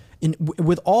 Okay?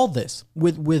 With all this,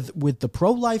 with the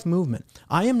pro-life movement,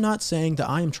 I am not saying that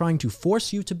I am trying to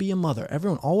force you to be a mother.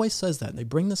 Everyone always says that. They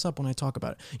bring this up when I talk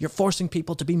about it. You're forcing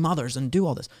people to be mothers and do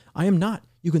all this. I am not.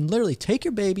 You can literally take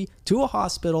your baby to a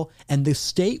hospital and the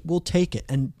state will take it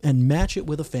and match it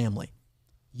with a family.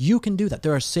 You can do that.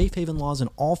 There are safe haven laws in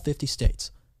all 50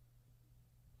 states.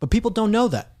 But people don't know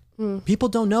that. People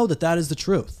don't know that that is the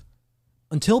truth.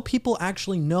 Until people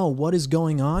actually know what is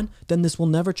going on, then this will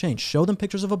never change. Show them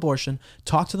pictures of abortion,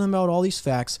 talk to them about all these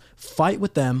facts, fight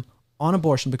with them on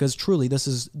abortion, because truly this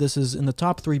is in the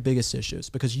top 3 biggest issues,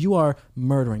 because you are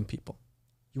murdering people.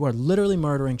 You are literally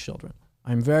murdering children.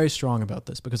 I'm very strong about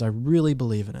this because I really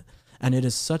believe in it. And it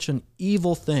is such an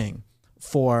evil thing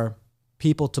for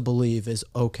people to believe is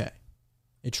okay.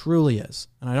 It truly is.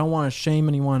 And I don't want to shame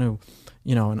anyone who,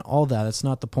 and all that. That's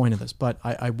not the point of this. But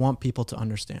I want people to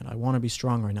understand. I want to be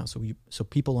strong right now so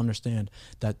people understand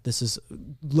that this is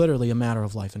literally a matter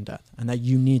of life and death, and that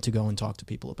you need to go and talk to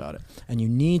people about it. And you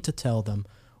need to tell them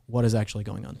what is actually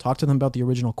going on. Talk to them about the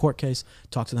original court case.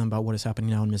 Talk to them about what is happening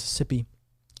now in Mississippi.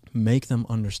 Make them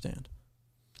understand.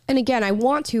 And again, I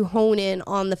want to hone in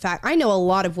on the fact, I know a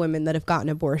lot of women that have gotten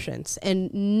abortions, and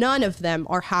none of them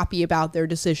are happy about their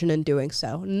decision in doing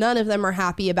so. None of them are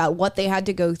happy about what they had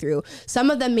to go through. Some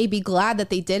of them may be glad that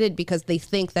they did it because they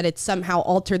think that it somehow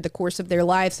altered the course of their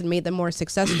lives and made them more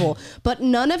successful. But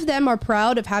none of them are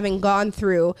proud of having gone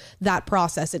through that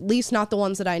process, at least not the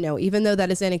ones that I know, even though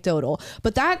that is anecdotal.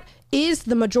 But that is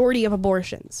the majority of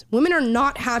abortions. Women are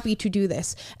not happy to do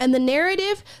this. And the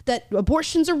narrative that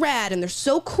abortions are rad and they're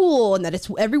so cool and that it's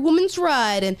every woman's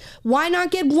right and why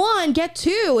not get one, get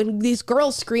two, and these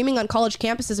girls screaming on college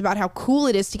campuses about how cool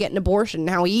it is to get an abortion and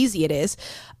how easy it is.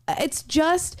 It's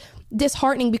just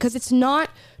disheartening because it's not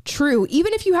true.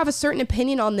 Even if you have a certain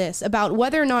opinion on this about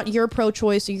whether or not you're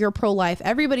pro-choice or you're pro-life,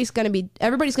 everybody's going to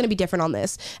be different on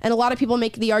this. And a lot of people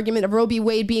make the argument of Roe v.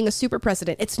 Wade being a super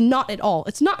precedent. It's not at all.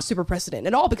 It's not super precedent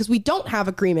at all because we don't have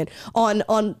agreement on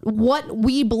what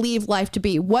we believe life to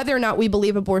be, whether or not we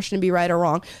believe abortion to be right or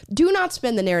wrong. Do not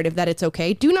spin the narrative that it's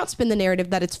okay. Do not spin the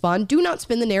narrative that it's fun. Do not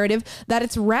spin the narrative that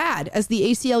it's rad, as the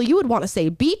ACLU would want to say.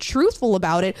 Be truthful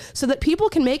about it so that people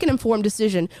can make an informed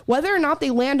decision whether or not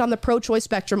they land on the pro-choice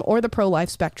spectrum or the pro-life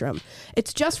spectrum.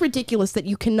 It's just ridiculous that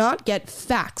you cannot get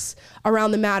facts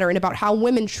around the matter and about how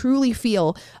women truly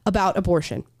feel about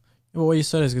abortion. Well, what you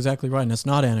said is exactly right, and it's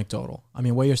not anecdotal. I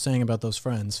mean, what you're saying about those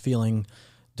friends feeling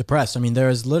depressed, I mean, there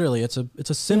is literally, it's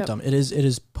a symptom. Yep. It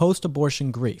is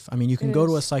post-abortion grief. I mean, you can go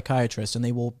to a psychiatrist and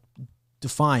they will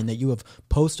define that you have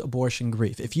post-abortion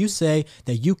grief. If you say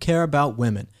that you care about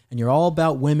women and you're all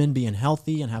about women being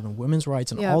healthy and having women's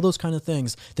rights and all those kind of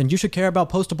things, then you should care about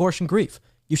post-abortion grief.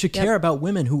 You should care about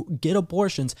women who get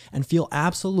abortions and feel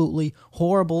absolutely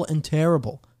horrible and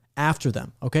terrible after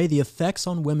them, okay? The effects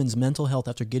on women's mental health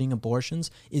after getting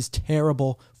abortions is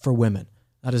terrible for women.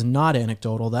 That is not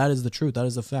anecdotal. That is the truth. That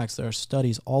is the facts. There are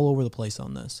studies all over the place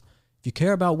on this. If you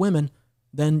care about women,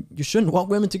 then you shouldn't want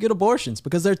women to get abortions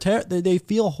because they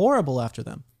feel horrible after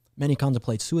them. Many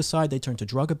contemplate suicide. They turn to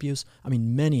drug abuse. I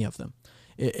mean, many of them.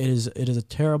 It is a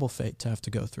terrible fate to have to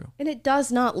go through. And it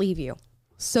does not leave you.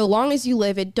 So long as you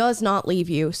live, it does not leave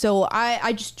you. So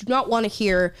I just do not want to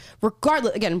hear,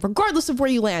 regardless of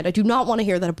where you land, I do not want to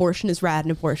hear that abortion is rad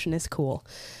and abortion is cool.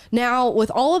 Now, with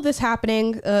all of this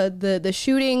happening, the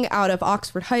shooting out of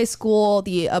Oxford High School,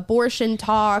 the abortion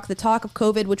talk, the talk of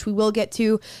COVID, which we will get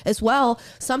to as well,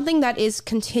 something that is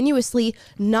continuously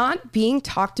not being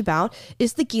talked about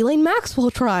is the Ghislaine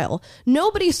Maxwell trial.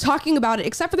 Nobody's talking about it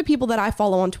except for the people that I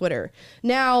follow on Twitter.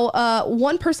 Now,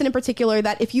 one person in particular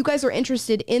that if you guys are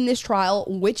interested in this trial,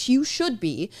 which you should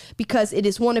be, because it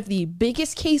is one of the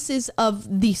biggest cases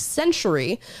of the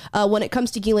century when it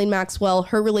comes to Ghislaine Maxwell,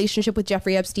 her relationship with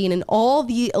Jeffrey Epstein, and all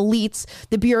the elites,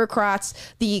 the bureaucrats,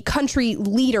 the country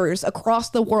leaders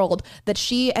across the world that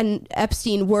she and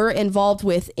Epstein were involved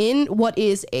with in what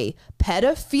is a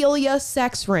pedophilia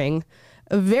sex ring.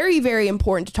 Very, very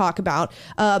important to talk about.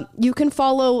 You can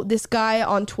follow this guy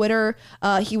on Twitter.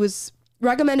 He was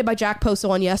recommended by Jack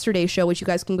Poso on yesterday's show, which you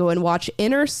guys can go and watch,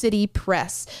 Inner City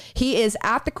Press. He is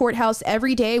at the courthouse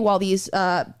every day while these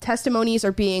testimonies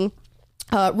are being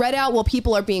read out, while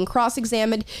people are being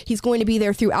cross-examined. He's going to be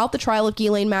there throughout the trial of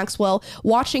Ghislaine Maxwell,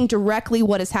 watching directly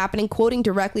what is happening, quoting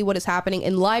directly what is happening,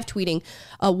 and live tweeting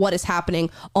what is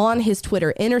happening on his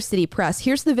Twitter, Inner City Press.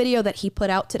 Here's the video that he put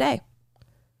out today.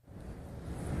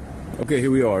 Okay,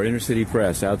 here we are, Inner City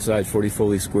Press, outside 40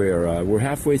 Foley Square. We're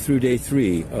halfway through day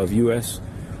 3 of U.S.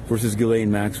 versus Ghislaine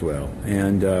Maxwell.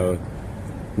 And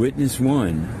witness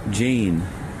one, Jane,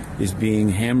 is being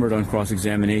hammered on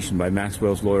cross-examination by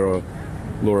Maxwell's lawyer,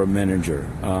 Laura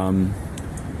Menninger.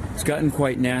 It's gotten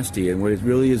quite nasty, and what it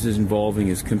really is involving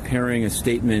is comparing a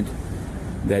statement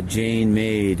that Jane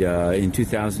made in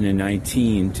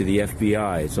 2019 to the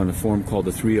FBI. It's on a form called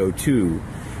the 302,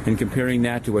 and comparing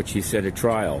that to what she said at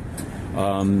trial.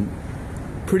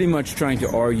 Pretty much trying to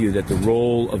argue that the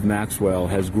role of Maxwell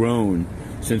has grown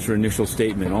since her initial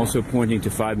statement, also pointing to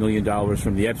 $5 million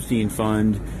from the Epstein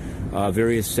Fund,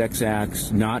 various sex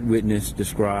acts not witnessed,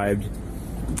 described.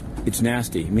 It's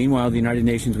nasty. Meanwhile, the United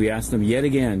Nations, we asked them yet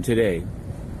again today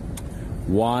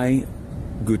why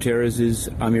Guterres's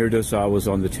Amir Dossa was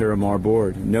on the Terramar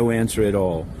board. No answer at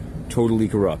all. Totally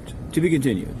corrupt. To be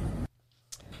continued.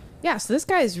 Yeah, so this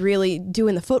guy is really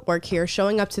doing the footwork here,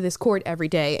 showing up to this court every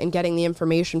day and getting the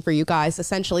information for you guys.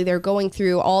 Essentially, they're going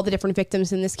through all the different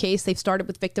victims in this case. They've started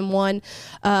with victim one.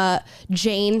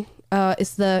 Jane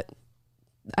is the,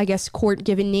 I guess,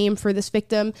 court-given name for this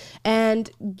victim. And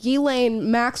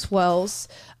Ghislaine Maxwell's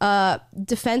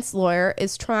defense lawyer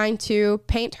is trying to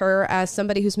paint her as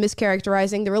somebody who's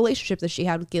mischaracterizing the relationship that she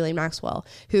had with Ghislaine Maxwell,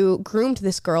 who groomed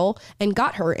this girl and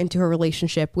got her into her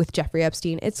relationship with Jeffrey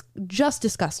Epstein. It's just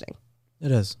disgusting.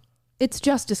 It is. It's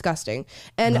just disgusting.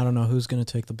 And I don't know who's going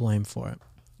to take the blame for it.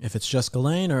 If it's just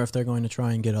Ghislaine or if they're going to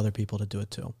try and get other people to do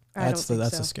it too. That's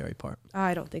the scary part.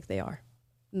 I don't think they are.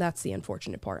 That's the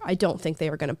unfortunate part. I don't think they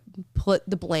are going to put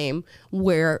the blame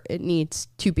where it needs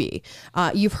to be.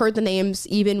 You've heard the names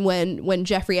even when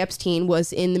Jeffrey Epstein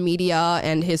was in the media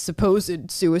and his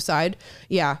supposed suicide.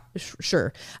 Yeah,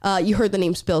 sure. You heard the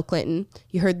names Bill Clinton.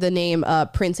 You heard the name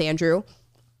Prince Andrew.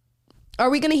 Are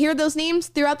we going to hear those names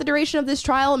throughout the duration of this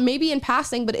trial? Maybe in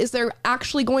passing, but is there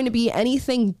actually going to be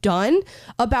anything done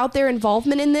about their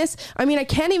involvement in this? I mean, I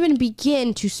can't even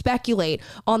begin to speculate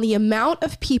on the amount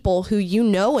of people who you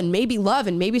know and maybe love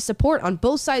and maybe support on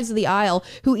both sides of the aisle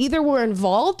who either were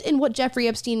involved in what Jeffrey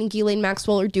Epstein and Ghislaine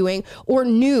Maxwell are doing or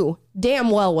knew damn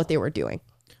well what they were doing.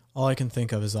 All I can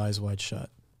think of is Eyes Wide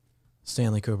Shut.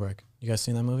 Stanley Kubrick. You guys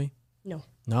seen that movie? No.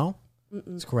 No?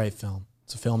 Mm-mm. It's a great film.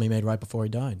 It's a film he made right before he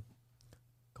died.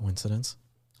 Coincidence?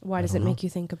 Why does it make you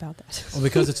think about that? Well,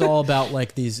 because it's all about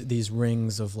like these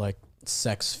rings of like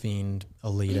sex fiend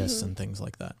elitists and things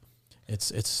like that.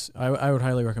 I would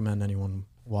highly recommend anyone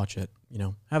watch it. You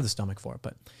know, have the stomach for it,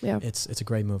 but yeah, it's a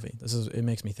great movie. It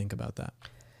makes me think about that.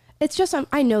 It's just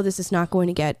I know this is not going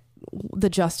to get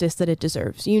the justice that it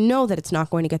deserves. You know that it's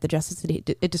not going to get the justice that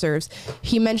it deserves.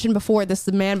 He mentioned before this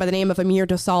the man by the name of Amir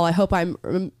Dossa. I hope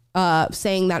I'm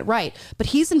saying that right, but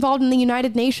he's involved in the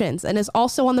United Nations and is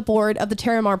also on the board of the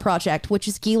Terramar Project, which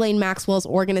is Ghislaine Maxwell's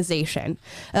organization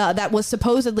that was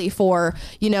supposedly for,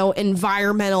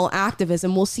 environmental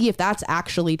activism. We'll see if that's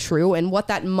actually true and what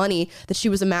that money that she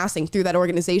was amassing through that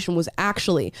organization was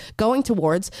actually going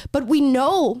towards. But we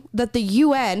know that the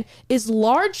UN is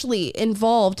largely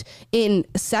involved in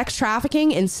sex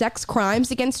trafficking and sex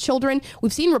crimes against children.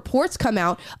 We've seen reports come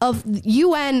out of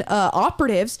UN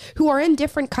operatives who are in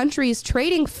different countries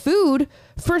trading food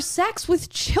for sex with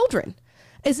children.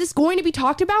 Is this going to be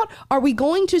talked about? Are we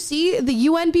going to see the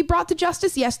UN be brought to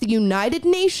justice? Yes, the United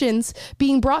Nations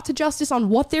being brought to justice on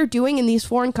what they're doing in these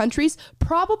foreign countries?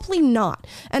 Probably not.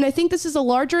 And I think this is a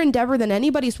larger endeavor than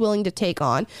anybody's willing to take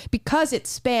on because it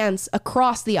spans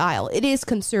across the aisle. It is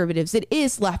conservatives. It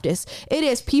is leftists. It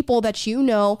is people that you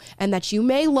know and that you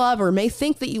may love or may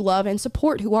think that you love and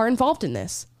support who are involved in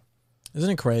this. Isn't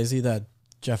it crazy that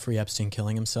Jeffrey Epstein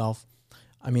killing himself?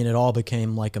 I mean, it all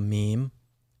became like a meme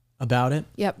about it.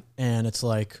 Yep. And it's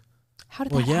like, how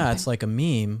did that happen? It's like a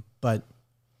meme, but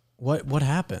what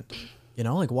happened?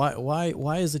 Like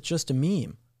why is it just a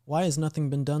meme? Why has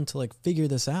nothing been done to like figure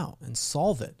this out and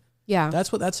solve it? Yeah.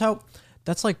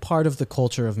 That's like part of the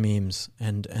culture of memes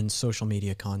and social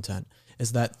media content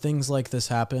is that things like this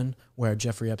happen where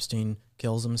Jeffrey Epstein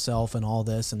kills himself and all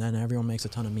this, and then everyone makes a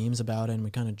ton of memes about it and we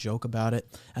kind of joke about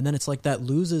it. And then it's like that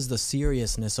loses the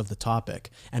seriousness of the topic.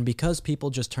 And because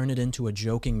people just turn it into a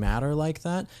joking matter like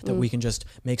that we can just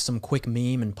make some quick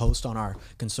meme and post on our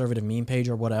conservative meme page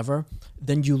or whatever,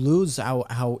 then you lose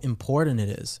how important it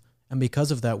is. And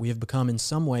because of that, we have become in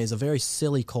some ways a very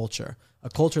silly culture, a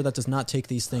culture that does not take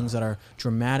these things that are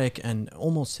dramatic and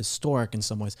almost historic in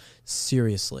some ways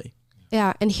seriously.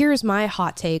 Yeah, and here's my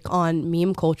hot take on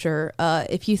meme culture.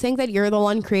 If you think that you're the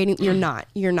one creating, you're not.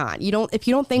 If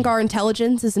you don't think our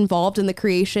intelligence is involved in the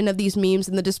creation of these memes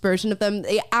and the dispersion of them,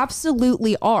 they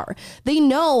absolutely are. They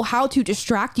know how to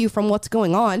distract you from what's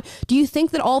going on. Do you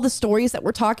think that all the stories that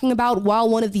we're talking about while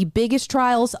one of the biggest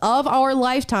trials of our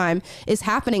lifetime is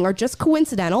happening are just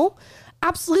coincidental?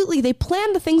 Absolutely. They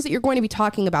plan the things that you're going to be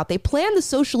talking about. They plan the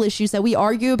social issues that we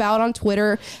argue about on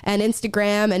Twitter and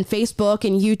Instagram and Facebook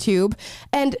and YouTube.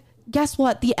 And guess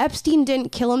what? The Epstein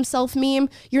didn't kill himself meme.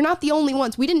 You're not the only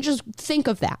ones. We didn't just think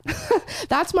of that.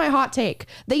 That's my hot take.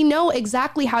 They know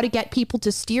exactly how to get people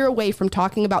to steer away from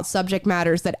talking about subject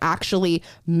matters that actually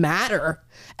matter.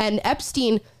 And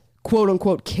Epstein, quote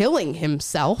unquote, killing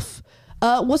himself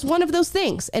was one of those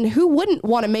things. And who wouldn't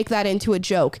want to make that into a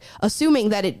joke, assuming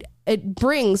that it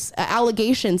brings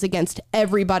allegations against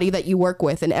everybody that you work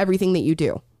with and everything that you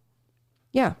do?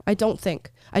 Yeah, I don't think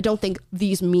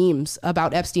these memes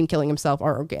about Epstein killing himself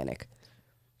are organic.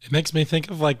 It makes me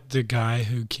think of like the guy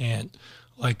who can't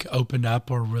like open up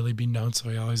or really be known, so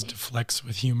he always deflects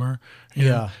with humor. You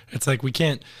know? It's like we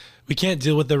can't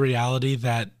deal with the reality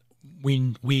that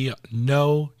we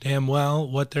know damn well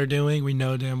what they're doing. We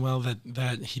know damn well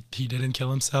that he didn't kill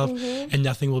himself, and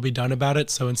nothing will be done about it.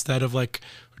 So instead of like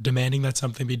demanding that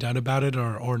something be done about it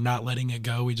or not letting it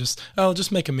go, we just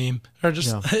make a meme, or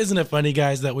just isn't it funny,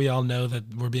 guys, that we all know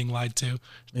that we're being lied to?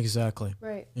 Exactly.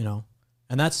 Right. You know,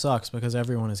 and that sucks because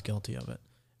everyone is guilty of it.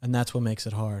 And that's what makes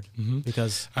it hard,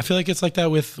 because I feel like it's like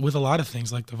that with a lot of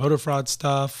things, like the voter fraud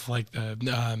stuff, like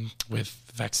the with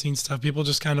vaccine stuff. People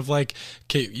just kind of like,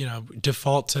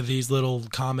 default to these little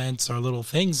comments or little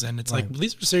things, and it's like, well,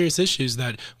 these are serious issues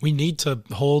that we need to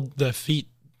hold the feet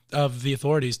of the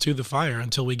authorities to the fire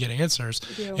until we get answers.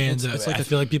 And it's like, I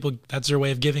feel like people, that's their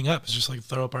way of giving up. It's just like,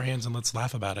 throw up our hands and let's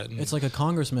laugh about it. And it's like a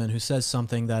congressman who says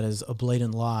something that is a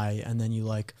blatant lie, and then you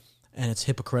like, and it's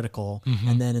hypocritical.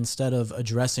 And then instead of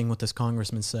addressing what this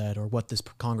congressman said or what this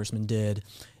congressman did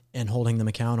and holding them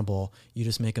accountable, you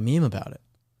just make a meme about it.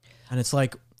 And it's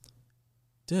like,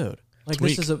 dude, like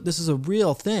this is a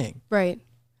real thing. Right.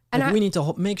 And like, we need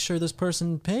to make sure this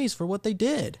person pays for what they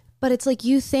did. But it's like,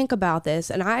 you think about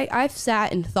this, and I've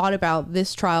sat and thought about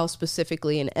this trial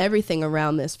specifically and everything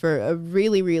around this for a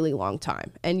really, really long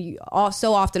time. And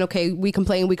so often, okay, we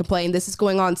complain, this is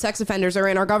going on, sex offenders are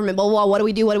in our government, blah, blah, blah, what do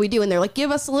we do? And they're like,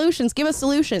 give us solutions.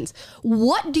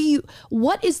 What do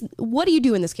you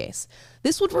do in this case?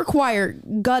 This would require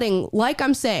gutting, like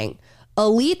I'm saying,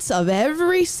 elites of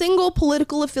every single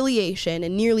political affiliation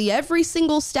and nearly every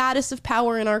single status of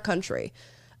power in our country.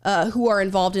 Who are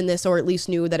involved in this, or at least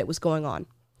knew that it was going on.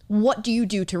 What do you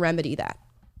do to remedy that?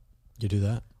 You do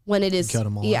that when it is, cut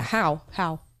them all out.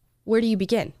 How? Where do you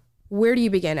begin?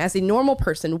 As a normal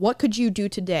person? What could you do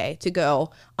today to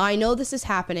go, I know this is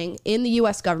happening in the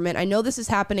U.S. government. I know this is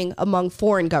happening among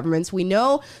foreign governments. We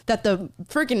know that the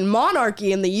freaking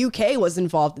monarchy in the UK was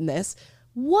involved in this.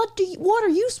 What are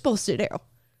you supposed to do?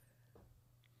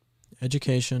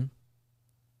 Education,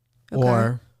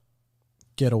 or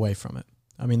get away from it.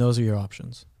 I mean, those are your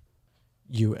options.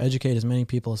 You educate as many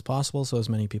people as possible, so as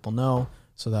many people know,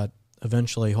 so that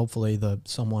eventually, hopefully,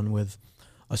 someone with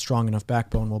a strong enough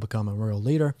backbone will become a real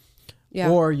leader. Yeah.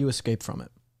 Or you escape from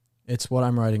it. It's what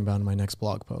I'm writing about in my next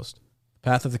blog post.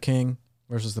 Path of the King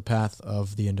versus the path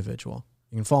of the individual.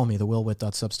 You can follow me,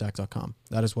 thewillwitt.substack.com.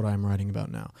 That is what I'm writing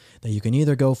about now. That you can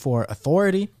either go for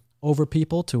authority over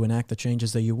people to enact the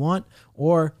changes that you want,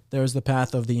 or there's the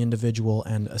path of the individual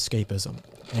and escapism.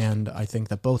 And I think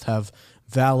that both have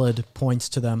valid points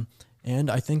to them, and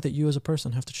I think that you as a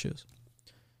person have to choose.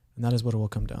 And that is what it will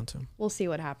come down to. We'll see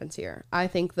what happens here. I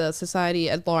think the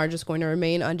society at large is going to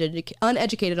remain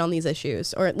uneducated on these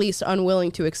issues, or at least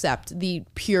unwilling to accept the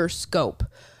pure scope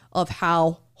of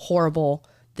how horrible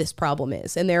this problem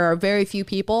is. And there are very few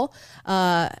people,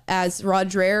 as Rod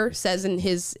Dreher says in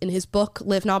his book,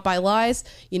 Live Not by Lies,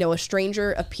 a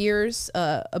stranger appears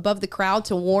above the crowd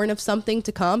to warn of something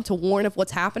to come, to warn of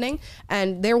what's happening.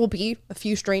 And there will be a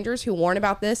few strangers who warn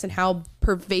about this and how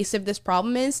pervasive this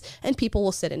problem is, and people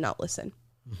will sit and not listen.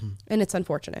 And it's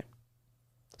unfortunate.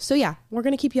 So yeah, we're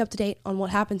going to keep you up to date on what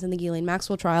happens in the Ghislaine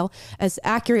Maxwell trial as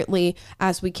accurately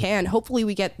as we can. Hopefully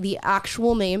we get the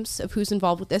actual names of who's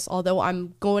involved with this, although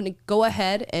I'm going to go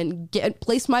ahead and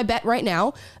place my bet right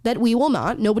now that we will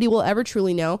not. Nobody will ever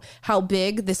truly know how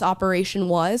big this operation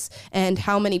was and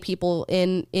how many people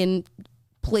in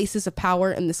places of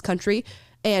power in this country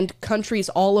and countries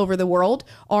all over the world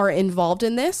are involved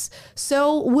in this.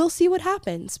 So we'll see what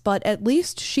happens, but at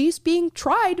least she's being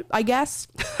tried, I guess.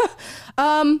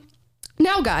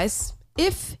 Now, guys,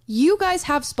 if you guys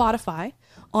have Spotify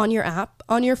on your app,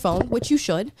 on your phone, which you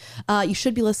should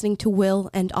be listening to Will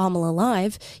and Amala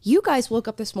live. You guys woke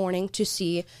up this morning to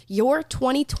see your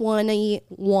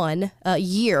 2021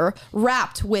 year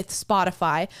wrapped with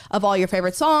Spotify of all your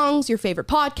favorite songs, your favorite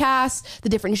podcasts, the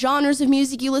different genres of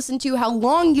music you listen to, how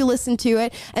long you listen to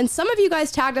it. And some of you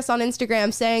guys tagged us on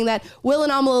Instagram saying that Will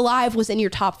and Amala Live was in your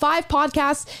top 5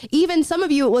 podcasts. Even some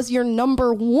of you, it was your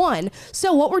number 1.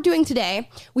 So what we're doing today,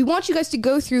 we want you guys to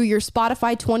go through your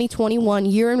Spotify 2021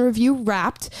 year in review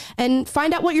wrapped and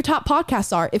find out what your top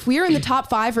podcasts are. If we are in the top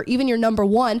 5 or even your number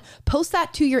 1, post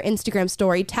that to your Instagram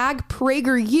story, tag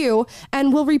PragerU,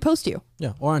 and we'll repost you.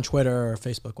 Yeah, or on Twitter or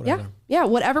Facebook, whatever. Yeah,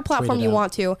 whatever platform you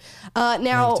want to.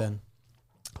 Now,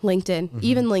 LinkedIn,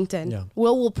 even LinkedIn. Yeah.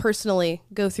 Will personally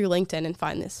go through LinkedIn and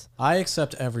find this. I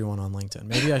accept everyone on LinkedIn.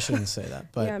 Maybe I shouldn't say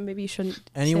that, but yeah, maybe you shouldn't.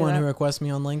 Anyone who requests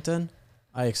me on LinkedIn,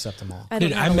 I accept them all.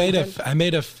 Dude, I made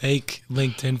a fake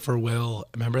LinkedIn for Will.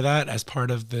 Remember that as part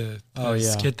of the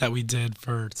skit that we did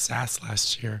for SAS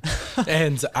last year,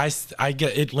 and I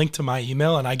get it linked to my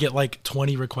email, and I get like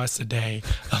 20 requests a day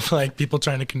of like people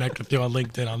trying to connect with you on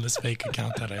LinkedIn on this fake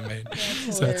account that I made.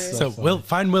 So Will,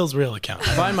 find Will's real account.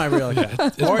 Find my real account.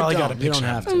 It's probably got a picture. You don't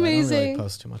have to. Amazing. I don't really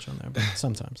post too much on there, but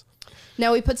sometimes.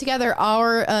 Now, we put together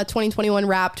our 2021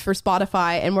 Wrapped for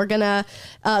Spotify, and we're going to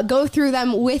go through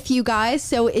them with you guys.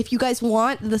 So if you guys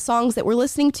want the songs that we're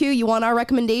listening to, you want our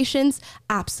recommendations,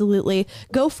 absolutely.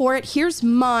 Go for it. Here's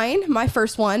mine, my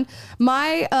first one.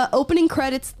 My opening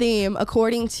credits theme,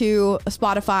 according to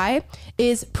Spotify,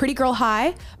 is Pretty Girl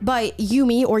High by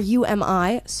Yumi, or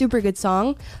UMI. Super good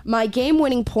song. My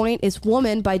game-winning point is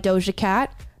Woman by Doja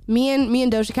Cat. Me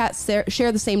and Doja Cat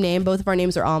share the same name. Both of our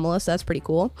names are Amala, so that's pretty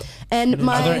cool. And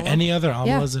are there any other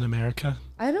Amalas in America?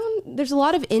 There's a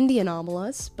lot of Indian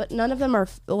Amalas, but none of them are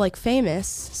like famous.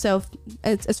 So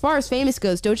as far as famous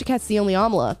goes, Doja Cat's the only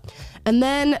Amala. And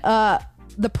then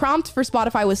the prompt for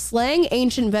Spotify was Slang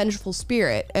Ancient Vengeful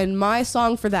Spirit, and my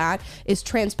song for that is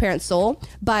Transparent Soul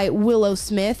by Willow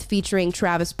Smith featuring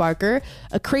Travis Barker.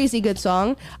 A crazy good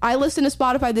song. I listened to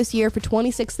Spotify this year for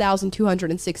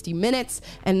 26,260 minutes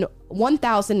and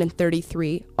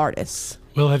 1,033 artists.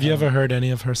 Will, have you ever heard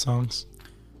any of her songs?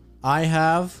 I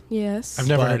have. Yes. I've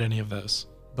never heard any of those.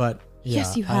 But yeah,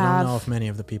 yes, you I have. don't know if many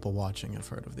of the people watching have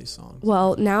heard of these songs.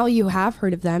 Well, now you have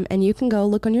heard of them, and you can go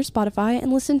look on your Spotify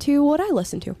and listen to what I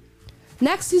listen to.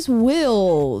 Next is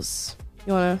Will's.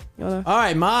 You wanna? All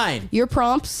right, mine. Your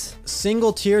prompts.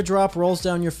 Single teardrop rolls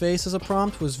down your face as a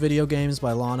prompt was Video Games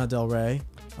by Lana Del Rey.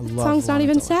 I love Song's Lana not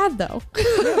even Del Rey. sad though. Yeah,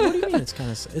 what do you mean? It's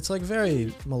kind of. It's like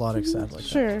very melodic sad like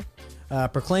Sure.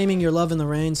 that. Proclaiming Your Love in the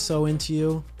Rain, So Into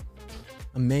You.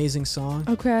 Amazing song.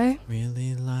 Okay.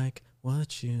 Really like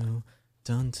what you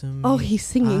done to me. Oh, he's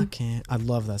singing. I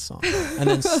love that song. And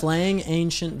then Slaying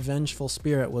Ancient Vengeful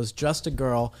Spirit was Just a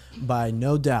Girl by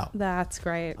No Doubt. That's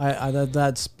great.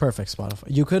 That's perfect Spotify.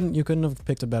 You couldn't have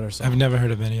picked a better song. I've never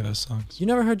heard of any of those songs. You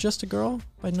never heard Just a Girl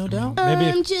by No Doubt? Maybe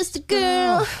I'm just a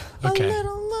girl. Okay. A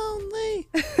little lonely.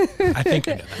 I think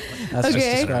I get that. That just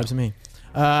describes me.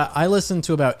 I listened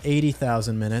to about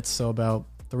 80,000 minutes, so about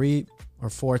 3 or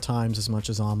 4 times as much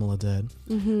as Amala did.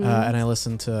 Mm-hmm. And I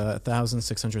listened to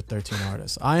 1,613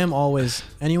 artists. I am always,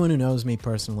 anyone who knows me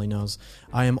personally knows,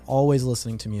 I am always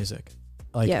listening to music.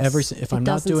 Like yes, if I'm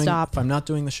not doing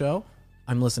the show,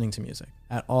 I'm listening to music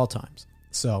at all times.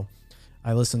 So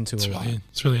I listen to a lot.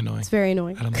 It's really annoying. It's very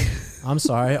annoying. I don't know. I'm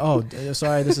sorry. Oh,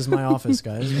 sorry. This is my office,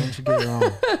 guys. Why don't you get your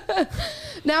own?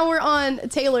 Now we're on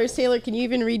Taylor's. Taylor, can you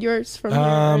even read yours from here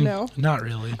or no? Not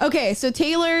really. Okay, so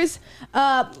Taylor's,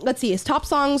 let's see, his top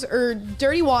songs are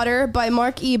Dirty Water by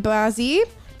Mark E. Bazzi,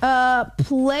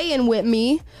 Playin' With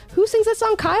Me. Who sings that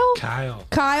song?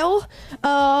 Kyle.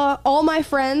 All My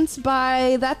Friends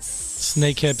by, that's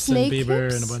Snake Hips and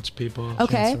Bieber and a bunch of people.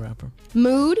 Okay. Chance the Rapper.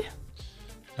 Mood.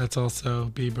 That's also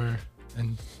Bieber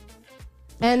and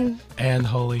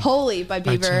Holy by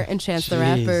Bieber and Chance the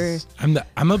Rapper.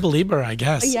 I'm a believer, I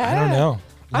guess. Yeah. I don't know.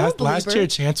 I'm a Last believer. year,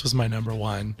 Chance was my number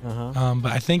one.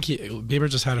 But I think Bieber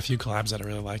just had a few collabs that I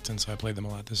really liked, and so I played them a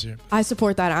lot this year. I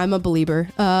support that. I'm a believer.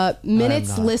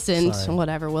 Minutes not. listened. Sorry.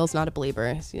 Whatever. Will's not a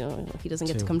believer. You know, he doesn't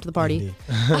get to come to the party.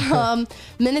 Indeed.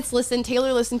 Minutes listened.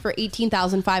 Taylor listened for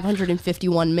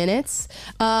 18,551 minutes.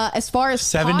 As far as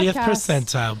 70th podcasts,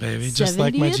 percentile, baby. Just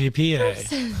like my 70th GPA.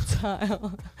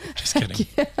 percentile. Just kidding.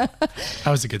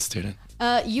 I was a good student.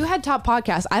 You had top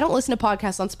podcasts. I don't listen to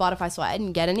podcasts on Spotify, so I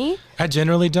didn't get any. I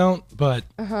generally don't, but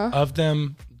of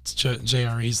them,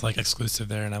 JRE's like exclusive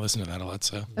there, and I listen to that a lot.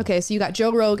 So Okay, so you got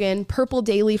Joe Rogan, Purple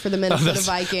Daily for the Minnesota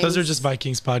Vikings. those are just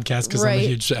Vikings podcasts because I'm a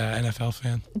huge NFL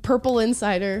fan. Purple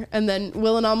Insider, and then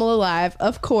Will and Amala Live,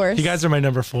 of course. You guys are my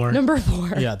number 4. Number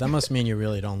 4. Yeah, that must mean you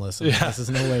really don't listen. Yeah. There's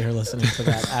no way you're listening to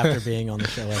that after being on the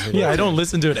show every day. Yeah, I don't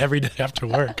listen to it every day after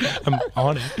work. I'm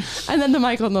on it. And then the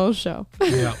Michael Knowles Show.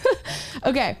 Yeah.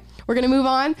 Okay, we're going to move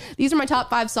on. These are my top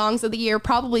 5 songs of the year.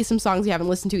 Probably some songs you haven't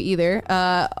listened to either.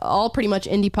 All pretty much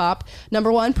indie pop.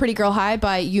 Number 1, Pretty Girl High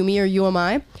by Yumi or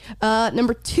UMI.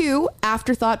 Number 2,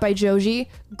 Afterthought by Joji.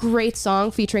 Great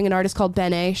song featuring an artist called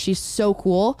Benet. She's so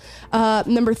cool.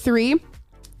 Number 3,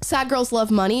 Sad Girls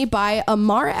Love Money by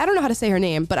Amara. I don't know how to say her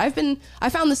name, but I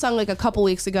found this song like a couple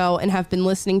weeks ago and have been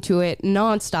listening to it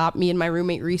nonstop, me and my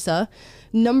roommate Risa.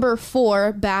 Number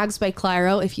 4, Bags by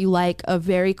Clairo, if you like a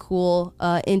very cool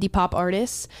indie pop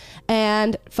artist.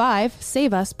 And 5,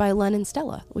 Save Us by Len and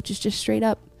Stella, which is just straight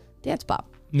up dance pop.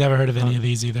 Never heard of any of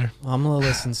these either. Amala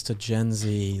listens to Gen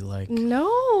Z, like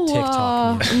No.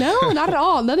 TikTok music. No, not at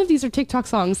all. None of these are TikTok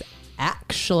songs,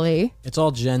 actually. It's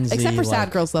all Gen Z. Except for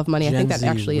Sad Girls Love Money. I think that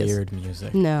Gen Z actually is. weird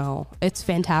music. No, it's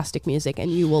fantastic music,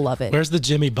 and you will love it. Where's the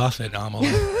Jimmy Buffett,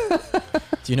 Amala?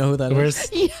 Do you know who that is?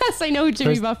 Yes, I know who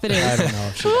Jimmy Buffett I is. don't know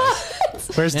if she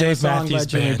does. Where's Name a Dave song by Matthews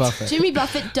Jimmy Band? Buffett. Jimmy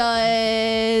Buffett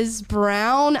does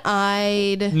Brown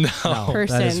Eyed No.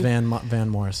 Person. That is Van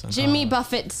Morrison. Jimmy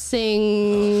Buffett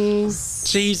sings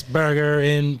Cheeseburger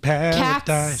in paradise.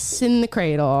 Cats in the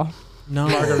Cradle. No,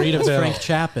 Margaritaville. it's Frank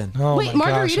Chapin. Oh Wait, my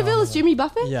gosh, Margaritaville is Amala. Jimmy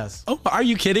Buffett? Yes. Oh, are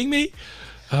you kidding me?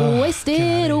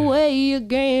 Wasted away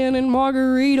again in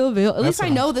Margaritaville. At least what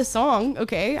I know the song.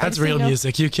 Okay, I That's just real didn't know-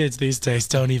 music. You kids these days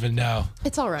don't even know.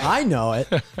 It's all right. I know it.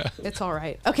 It's all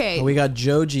right. Okay. We got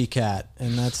Joji Cat,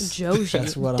 and that's Doja.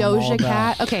 That's what I'm all Doja about.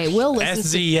 Cat. Okay, Will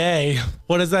listens to. SZA.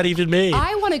 What does that even mean?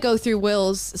 I want to go through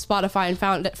Will's Spotify and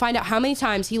find out how many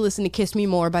times he listened to "Kiss Me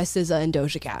More" by SZA and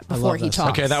Doja Cat before he that song.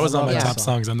 talks. Okay, that was on my Yeah. top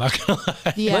songs. I'm not gonna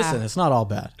lie. Yeah. Listen, it's not all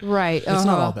bad. Right. It's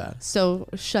not all bad. So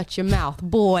shut your mouth,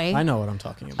 boy. I know what I'm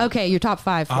talking about. Okay, your top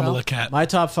 5. Will. Amala Cat. My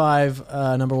top 5,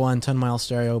 number 1, 10 Mile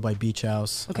Stereo by Beach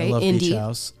House. Okay, I love indie. Beach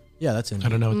House. Yeah, that's indie. I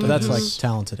don't know what that That's is. like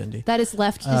talented indie. That is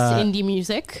leftist indie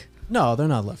music. No, they're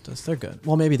not leftists. They're good.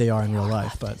 Well, maybe they are in real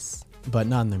life, but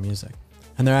not in their music.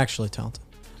 And they're actually talented.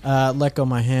 Let Go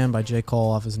My Hand by J.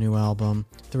 Cole off his new album.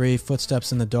 3,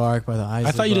 Footsteps in the Dark by the Isley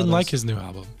I thought you didn't Brothers. like his new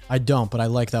album. I don't, but I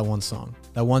like that one song.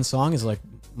 That one song is like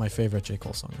my favorite J.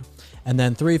 Cole song. And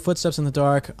then 3, Footsteps in the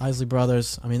Dark, Isley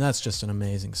Brothers. I mean, that's just an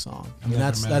amazing song. I mean,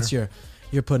 Never that's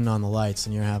you're putting on the lights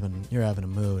and you're having a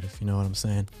mood, if you know what I'm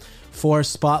saying. 4,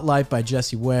 Spotlight by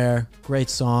Jessie Ware. Great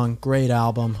song, great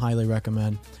album, highly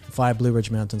recommend. 5, Blue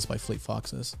Ridge Mountains by Fleet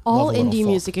Foxes. All Love a little indie folk.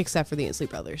 music except for the Isley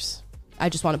Brothers. I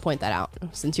just want to point that out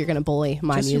since you're going to bully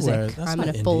my Jessie music. Ware, that's I'm not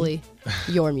going to indie. bully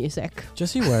your music.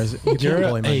 Jessie Ware's, you You're can't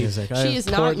bully my a- music. She is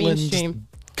not Portland mainstream.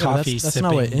 Coffee that's sipping.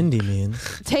 not what indie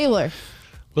means. Taylor.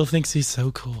 Will thinks he's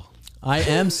so cool. I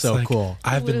am so Like, cool.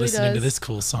 I've been Literally listening to does. this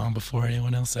cool song before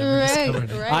anyone else ever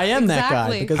discovered it. I am that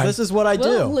guy because this is what I do.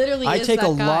 Will literally I is take a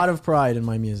that guy. lot of pride in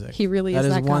my music. He really That is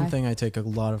is that one guy. thing I take a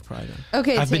lot of pride in.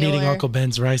 Okay, I've been eating Taylor. Uncle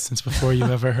Ben's rice since before you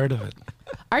ever heard of it.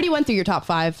 I already went through your top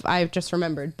 5. I just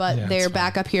remembered, but Yeah, they're it's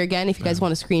back up here again. If you guys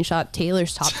want to screenshot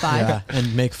Taylor's top 5 Yeah,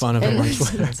 and make fun of it and on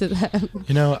listen Twitter. to them.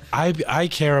 You know, I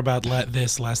care about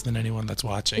this less than anyone that's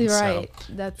watching. Right.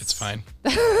 So That's it's fine.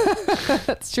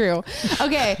 That's true.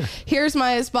 Okay, here's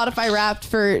my Spotify Wrapped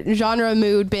for genre,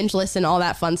 mood, binge listen, all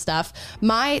that fun stuff.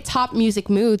 My top music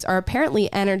moods are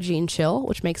apparently energy and chill,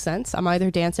 which makes sense. I'm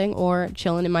either dancing or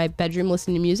chilling in my bedroom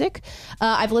listening to music.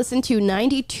 I've listened to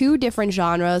 92 different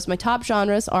genres. My top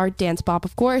genres are dance pop,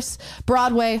 of course,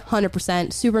 Broadway,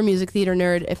 100%, super music theater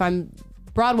nerd.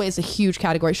 Broadway is a huge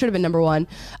category. Should have been number 1.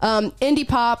 Indie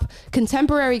pop,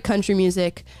 contemporary country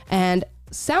music, and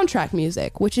soundtrack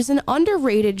music, which is an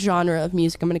underrated genre of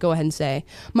music, I'm going to go ahead and say.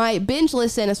 My binge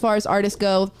listen, as far as artists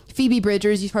go, Phoebe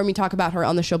Bridgers, you've heard me talk about her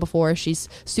on the show before. She's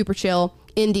super chill,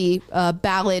 indie,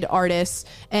 ballad artist,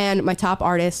 and my top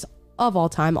artist of all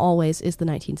time, always, is the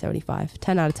 1975.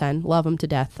 10 out of 10. Love them to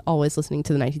death. Always listening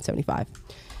to the 1975.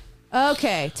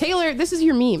 Okay, Taylor, this is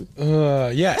your meme.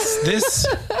 Yes,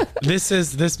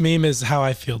 this meme is how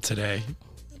I feel today.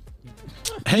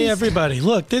 Hey everybody,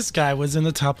 look, this guy was in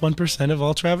the top 1% of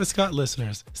all Travis Scott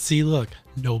listeners. See, look,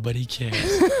 Nobody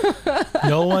cares.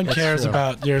 No one cares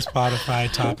about your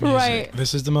Spotify top music. Right.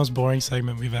 This is the most boring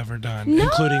segment we've ever done,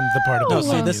 including the part about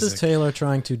See, pop this music. is Taylor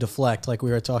trying to deflect, like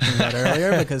we were talking about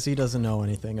earlier, because he doesn't know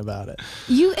anything about it.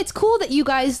 It's cool that you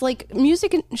guys like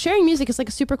music, and sharing music is like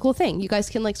a super cool thing. You guys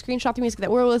can like screenshot the music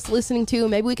that we're listening to.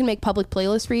 Maybe we can make public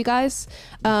playlists for you guys.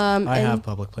 I have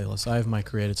public playlists. I have my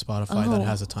created Spotify that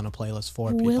has a ton of playlists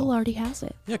for people. Will already has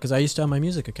it. Yeah, because I used to have my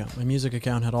music account. My music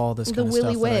account had all this The kind of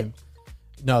Willy stuff. Wit.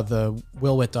 No, the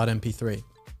willwit.mp3.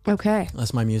 Okay.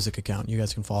 That's my music account. You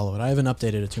guys can follow it. I haven't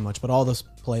updated it too much, but all those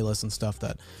playlists and stuff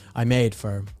that I made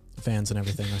for fans and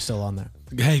everything are still on there.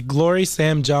 Hey, Glory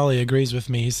Sam Jolly agrees with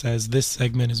me. He says this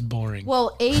segment is boring.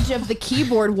 Well, Age of the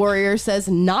Keyboard Warrior says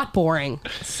not boring.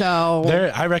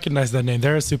 So I recognize that name.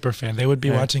 They're a super fan. They would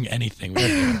be watching anything.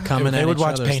 They would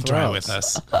watch paint dry with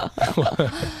us.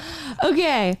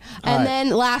 okay. And right. then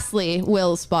lastly,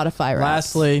 Will's Spotify Wrapped.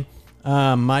 Lastly,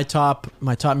 my top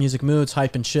music moods,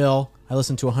 hype and chill. I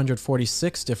listen to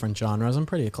 146 different genres. I'm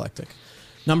pretty eclectic.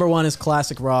 Number 1 is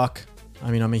classic rock.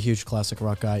 I mean, I'm a huge classic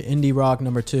rock guy. Indie rock,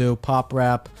 number 2. Pop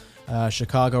rap,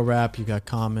 Chicago rap. You got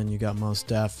Common, you got Mos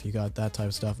Def, you got that type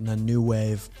of stuff. And then new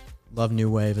wave. Love new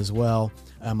wave as well.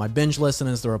 My binge listen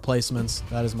is The Replacements.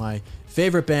 That is my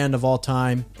favorite band of all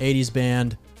time. 80s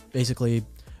band, basically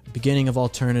beginning of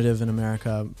alternative in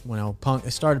America. Punk.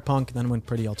 It started punk, then went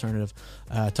pretty alternative.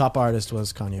 Top artist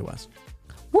was Kanye West.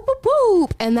 Whoop, whoop,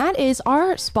 whoop. And that is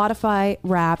our Spotify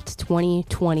Wrapped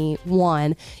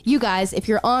 2021. You guys, if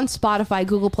you're on Spotify,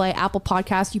 Google Play, Apple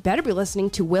Podcasts, you better be listening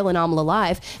to Will and Amala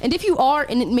Live. And if you are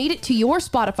and it made it to your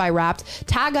Spotify Wrapped,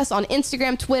 tag us on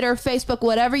Instagram, Twitter, Facebook,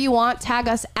 whatever you want. Tag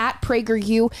us at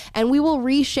PragerU, and we will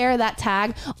reshare that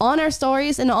tag on our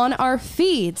stories and on our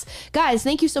feeds. Guys,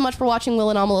 thank you so much for watching Will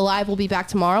and Amala Live. We'll be back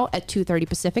tomorrow at 2:30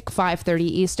 Pacific, 5:30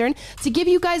 Eastern to give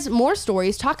you guys more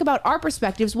stories, talk about our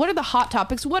perspectives. What are the hot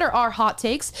topics? What are our hot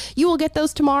takes? You will get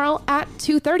those tomorrow at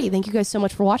 2:30. Thank you guys so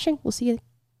much for watching. We'll see you.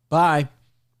 Bye.